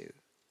life into?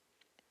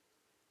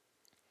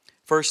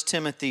 1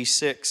 Timothy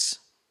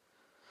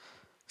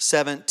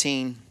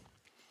 6:17.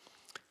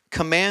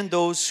 Command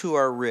those who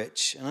are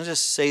rich. And I'll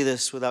just say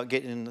this without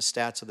getting into the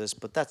stats of this,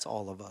 but that's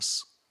all of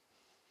us.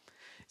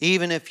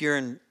 Even if you're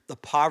in the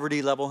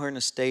poverty level here in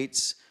the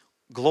States,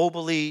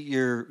 globally,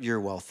 you're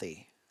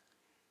wealthy.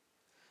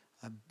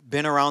 I've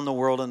been around the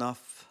world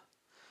enough.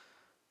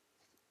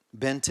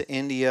 Been to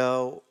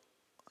India,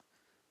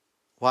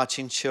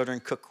 watching children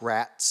cook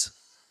rats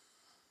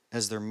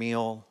as their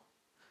meal.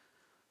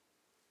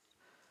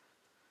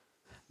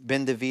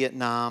 Been to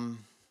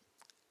Vietnam.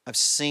 I've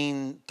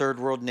seen third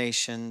world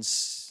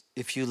nations.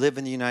 If you live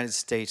in the United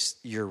States,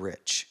 you're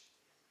rich.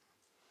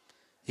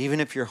 Even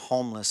if you're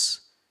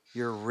homeless,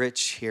 you're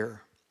rich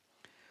here.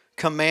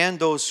 Command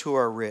those who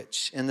are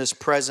rich in this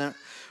present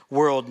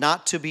world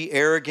not to be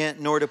arrogant,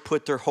 nor to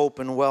put their hope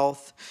in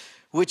wealth,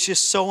 which is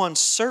so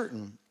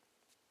uncertain,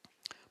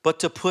 but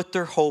to put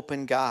their hope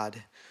in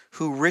God,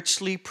 who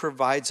richly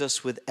provides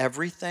us with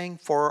everything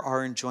for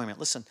our enjoyment.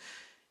 Listen,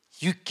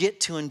 you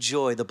get to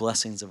enjoy the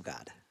blessings of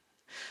God.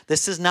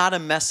 This is not a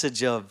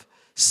message of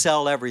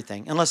sell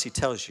everything, unless He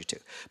tells you to.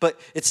 But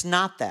it's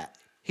not that.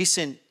 He's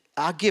saying,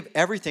 I'll give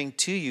everything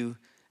to you.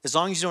 As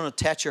long as you don't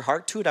attach your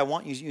heart to it, I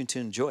want you to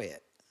enjoy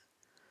it.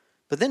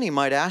 But then He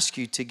might ask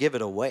you to give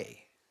it away.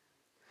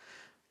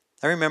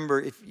 I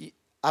remember,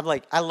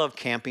 I love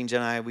camping,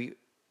 Jen and I. We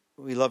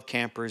love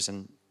campers,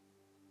 and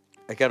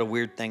I got a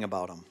weird thing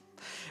about them.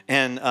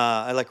 And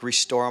I like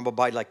restore them, but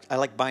I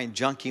like buying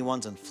junky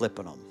ones and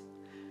flipping them.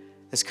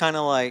 It's kind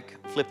of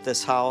like flip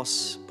this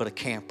house, but a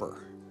camper.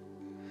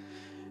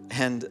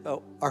 And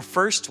our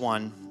first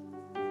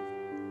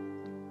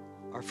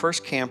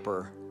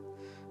camper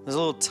was a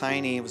little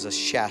tiny. It was a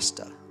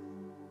Shasta,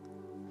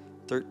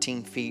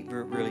 13 feet,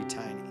 really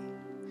tiny.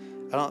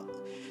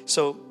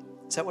 So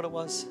is that what it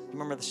was? You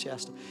remember the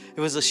Shasta?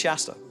 It was a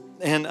Shasta,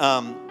 and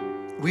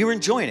we were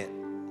enjoying it.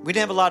 We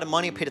didn't have a lot of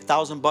money. Paid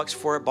 $1,000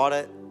 for it. Bought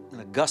it in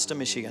Augusta,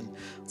 Michigan.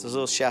 It's a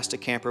little Shasta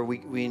camper.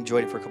 We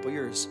enjoyed it for a couple of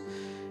years.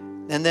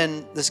 And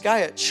then this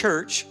guy at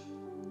church,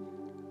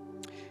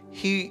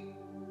 he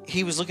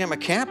was looking at my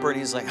camper, and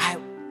he's like, I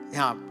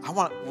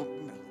want,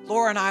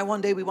 Laura and I, one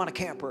day we want a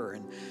camper.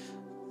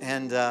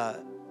 And I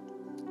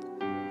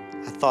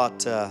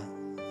thought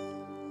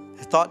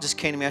just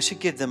came to me, I should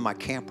give them my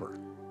camper.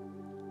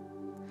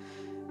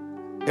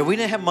 And we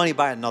didn't have money to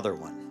buy another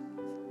one.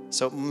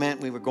 So it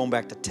meant we were going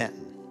back to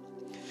Tenton.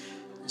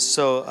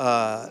 So,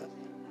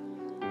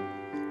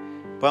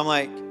 but I'm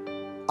like,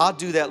 I'll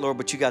do that, Lord,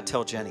 but you got to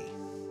tell Jenny.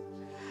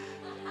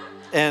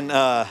 And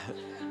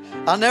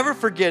I'll never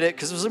forget it,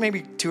 because it was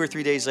maybe 2 or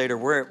 3 days later.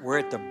 We're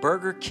at the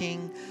Burger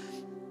King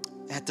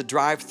at the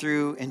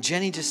drive-thru, and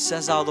Jenny just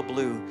says out of the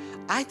blue,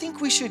 I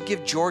think we should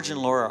give George and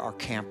Laura our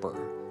camper.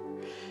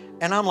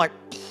 And I'm like,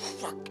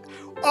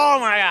 oh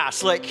my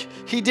gosh, like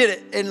he did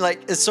it. And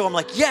so I'm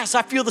like, yes,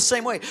 I feel the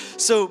same way.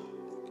 So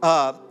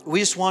we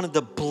just wanted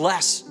to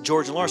bless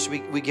George and Laura, so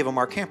we give them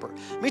our camper.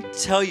 Let me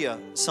tell you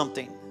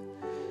something.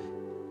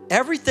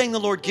 Everything the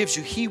Lord gives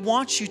you, He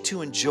wants you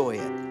to enjoy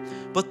it.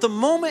 But the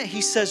moment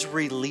He says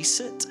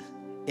release it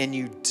and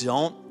you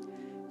don't,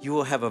 you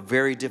will have a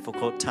very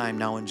difficult time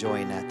now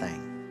enjoying that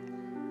thing.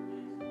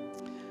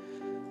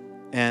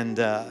 And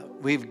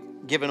we've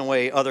given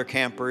away other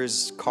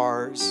campers,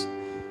 cars,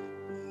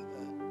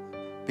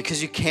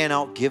 because you can't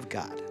outgive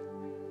God.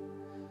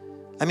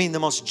 I mean, the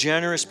most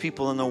generous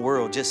people in the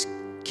world just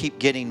keep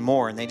getting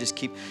more, and they just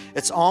keep,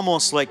 it's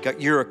almost like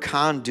you're a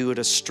conduit,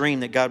 a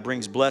stream that God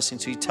brings blessing.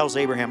 So He tells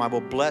Abraham, I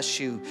will bless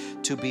you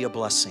to be a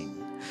blessing.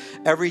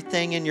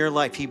 Everything in your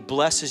life, He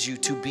blesses you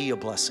to be a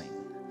blessing.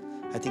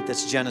 I think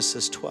that's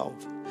Genesis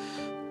 12.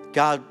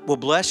 God will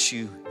bless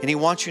you, and He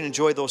wants you to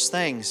enjoy those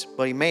things,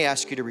 but He may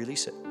ask you to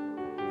release it.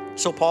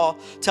 So Paul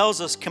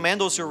tells us, command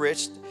those who are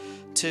rich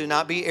to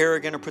not be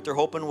arrogant or put their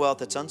hope in wealth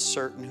that's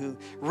uncertain, who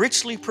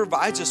richly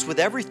provides us with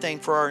everything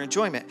for our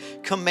enjoyment.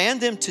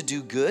 Command them to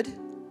do good,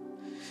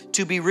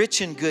 to be rich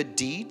in good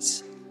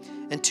deeds,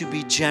 and to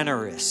be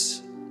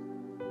generous,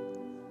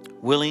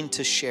 willing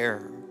to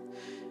share.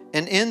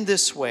 And in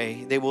this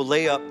way, they will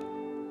lay up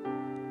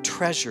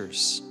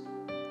treasures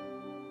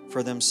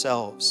for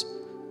themselves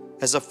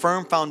as a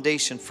firm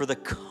foundation for the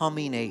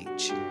coming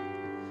age.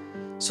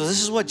 So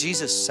this is what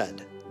Jesus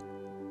said.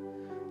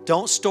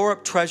 Don't store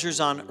up treasures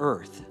on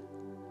earth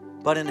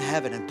but in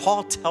heaven. And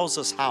Paul tells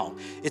us how.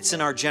 It's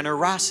in our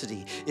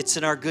generosity. It's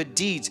in our good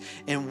deeds.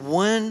 And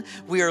when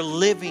we are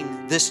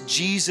living this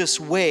Jesus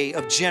way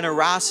of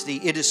generosity,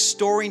 it is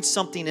storing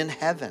something in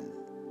heaven.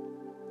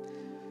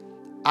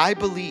 I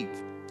believe,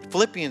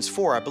 Philippians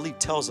 4, I believe,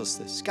 tells us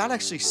this. God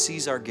actually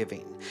sees our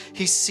giving.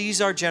 He sees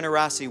our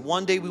generosity.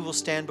 One day we will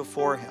stand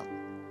before Him.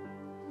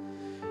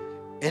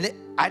 And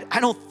I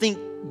don't think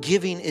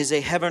giving is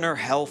a heaven or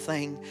hell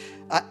thing,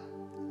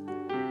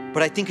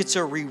 but I think it's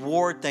a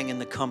reward thing in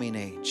the coming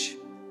age.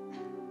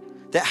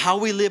 That how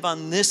we live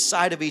on this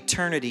side of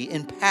eternity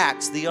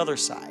impacts the other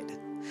side.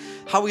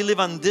 How we live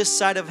on this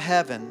side of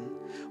heaven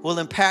will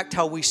impact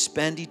how we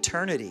spend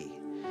eternity.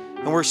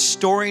 And we're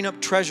storing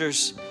up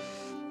treasures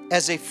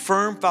as a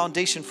firm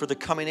foundation for the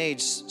coming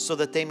age so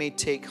that they may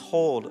take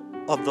hold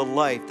of the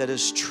life that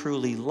is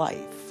truly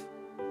life.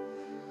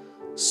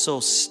 So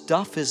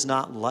stuff is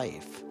not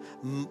life.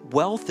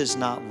 Wealth is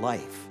not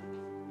life.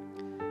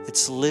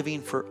 It's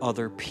living for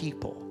other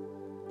people.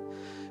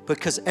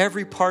 Because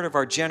every part of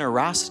our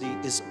generosity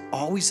is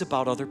always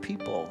about other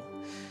people.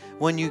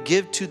 When you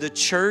give to the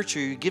church or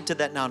you give to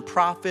that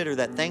nonprofit or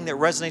that thing that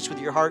resonates with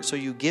your heart, so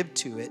you give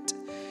to it,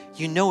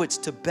 you know it's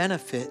to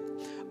benefit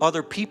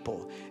other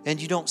people.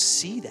 And you don't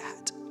see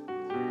that.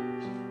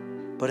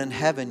 But in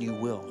heaven you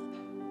will.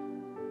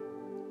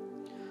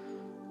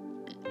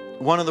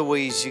 One of the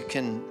ways you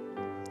can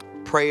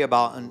pray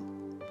about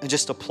and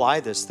just apply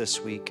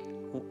this week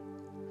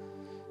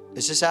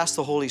is just ask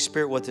the Holy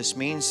Spirit what this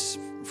means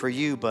for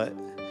you. But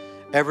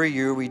every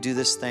year we do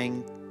this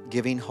thing,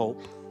 Giving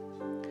Hope,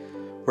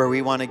 where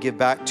we want to give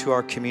back to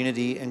our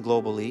community and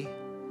globally.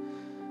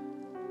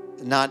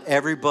 Not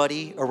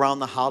everybody around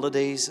the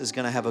holidays is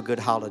going to have a good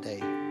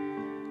holiday.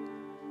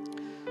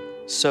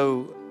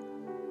 So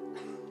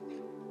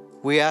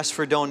we ask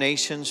for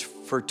donations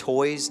for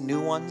toys, new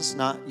ones,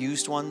 not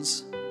used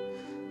ones,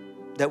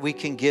 that we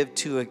can give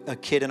to a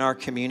kid in our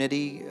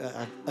community.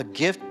 A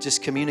gift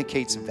just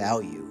communicates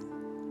value.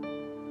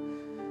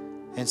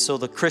 And so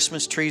the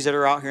Christmas trees that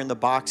are out here in the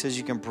boxes,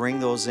 you can bring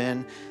those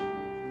in.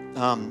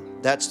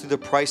 That's through the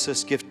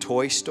Priceless Gift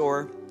Toy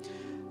Store.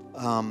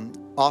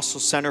 Also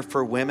Center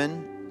for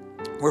Women.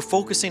 We're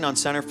focusing on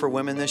Center for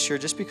Women this year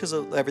just because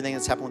of everything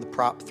that's happened with the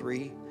Prop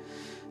 3.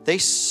 They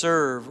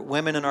serve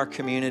women in our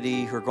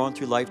community who are going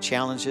through life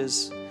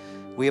challenges.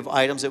 We have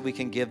items that we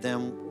can give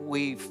them.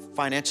 We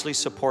financially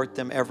support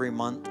them every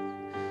month.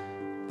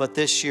 But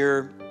this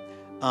year,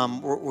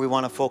 we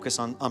want to focus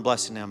on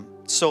blessing them.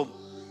 So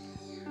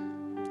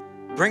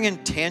bring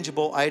in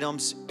tangible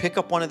items. Pick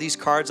up one of these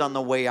cards on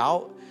the way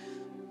out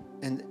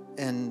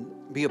and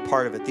be a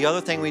part of it. The other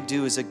thing we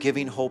do is a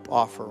Giving Hope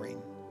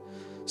offering.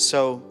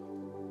 So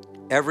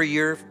every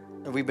year,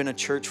 we've been a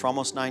church for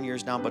almost 9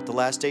 years now, but the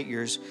last 8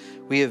 years,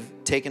 we have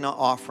taken an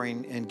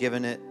offering and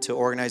given it to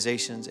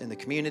organizations in the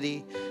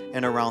community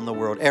and around the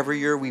world. Every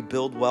year we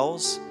build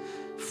wells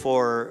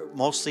for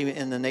mostly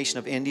in the nation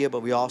of India,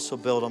 but we also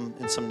build them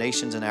in some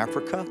nations in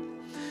Africa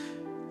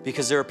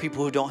because there are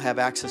people who don't have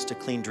access to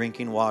clean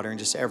drinking water, and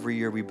just every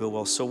year we build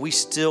wells. So we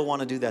still want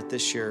to do that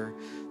this year.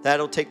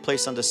 That'll take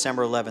place on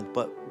December 11th.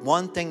 But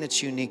one thing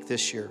that's unique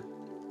this year,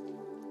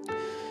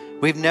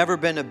 we've never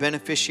been a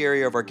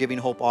beneficiary of our Giving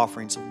Hope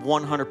offerings,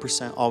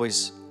 100%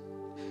 always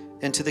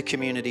into the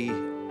community.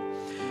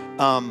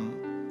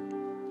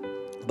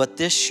 But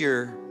this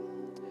year,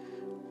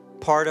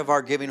 part of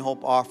our Giving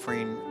Hope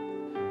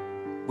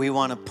offering, we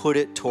want to put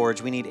it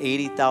towards, we need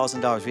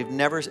 $80,000. We've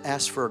never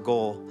asked for a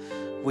goal.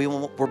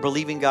 We're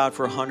believing God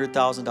for $100,000,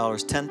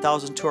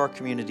 $10,000 to our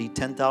community,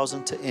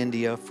 $10,000 to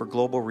India for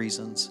global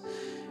reasons,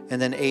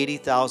 and then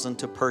 $80,000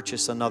 to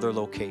purchase another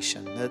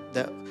location.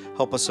 That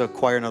help us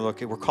acquire another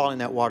location. We're calling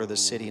that Water the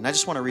City. And I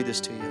just want to read this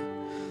to you.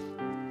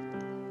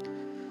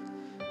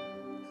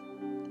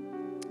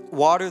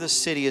 Water the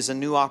City is a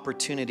new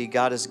opportunity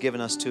God has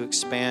given us to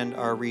expand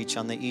our reach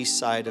on the east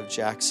side of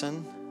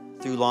Jackson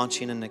through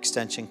launching an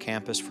extension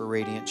campus for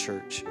Radiant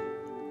Church.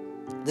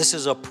 This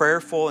is a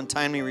prayerful and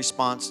timely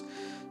response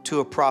to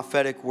a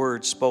prophetic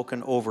word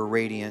spoken over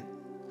Radiant.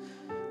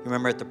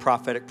 Remember at the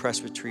prophetic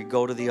presbytery,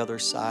 go to the other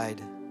side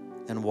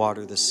and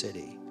water the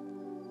city.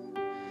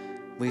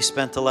 We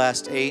spent the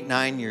last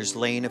 8-9 years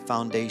laying a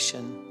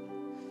foundation,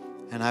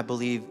 and I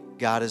believe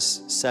God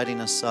is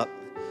setting us up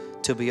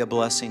to be a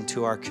blessing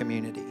to our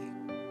community.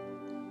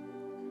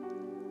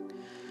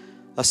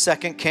 A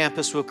second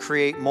campus will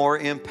create more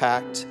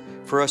impact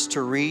for us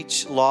to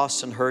reach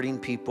lost and hurting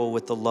people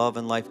with the love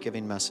and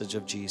life-giving message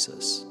of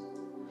Jesus.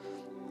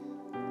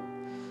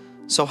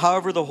 So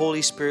however the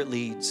Holy Spirit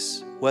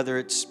leads, whether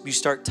it's you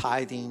start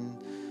tithing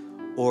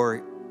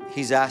or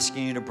He's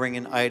asking you to bring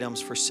in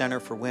items for Center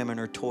for Women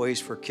or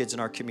toys for kids in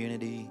our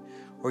community,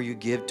 or you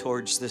give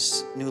towards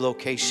this new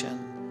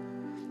location,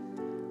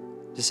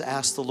 just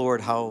ask the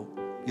Lord how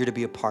you're to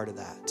be a part of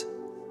that.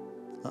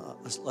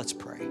 Let's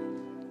pray.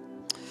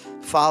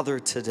 Father,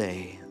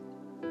 today,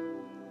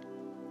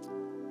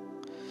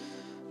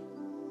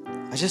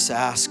 I just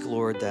ask,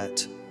 Lord,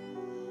 that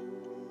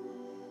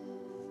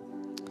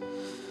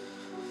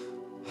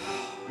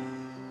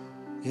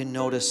you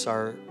notice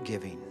our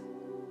giving.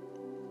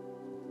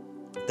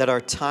 that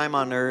our time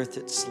on earth,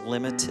 it's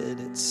limited.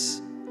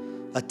 It's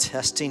a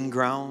testing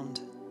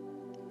ground.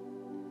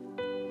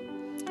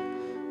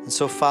 And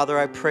so, Father,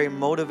 I pray,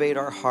 motivate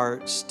our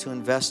hearts to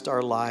invest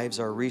our lives,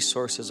 our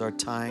resources, our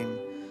time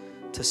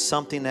to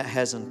something that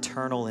has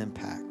eternal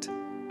impact,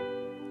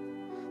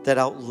 that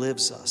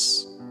outlives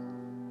us.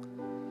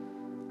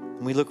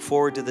 And we look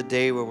forward to the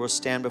day where we'll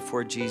stand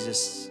before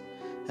Jesus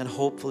and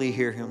hopefully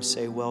hear him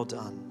say, well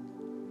done.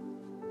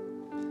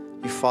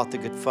 You fought the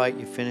good fight.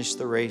 You finished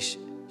the race.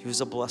 You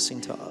was a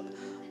blessing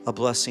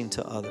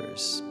to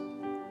others.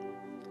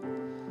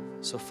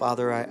 So,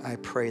 Father, I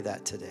pray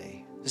that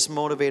today. Just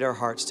motivate our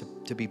hearts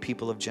to be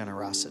people of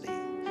generosity,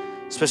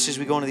 especially as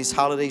we go into these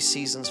holiday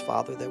seasons,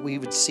 Father, that we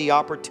would see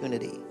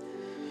opportunity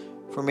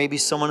for maybe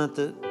someone at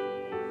the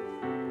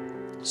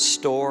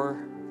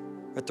store,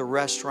 at the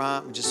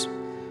restaurant, and just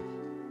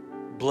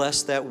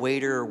bless that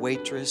waiter or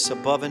waitress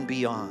above and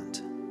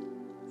beyond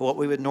what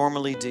we would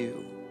normally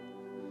do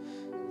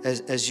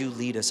as you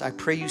lead us. I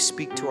pray you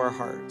speak to our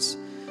hearts,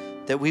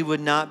 that we would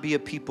not be a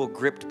people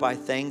gripped by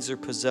things or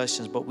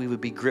possessions, but we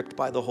would be gripped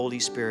by the Holy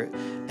Spirit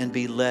and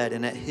be led.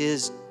 And at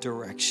his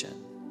direction,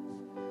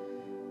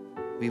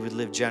 we would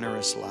live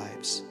generous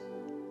lives.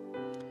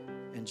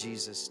 In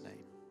Jesus' name.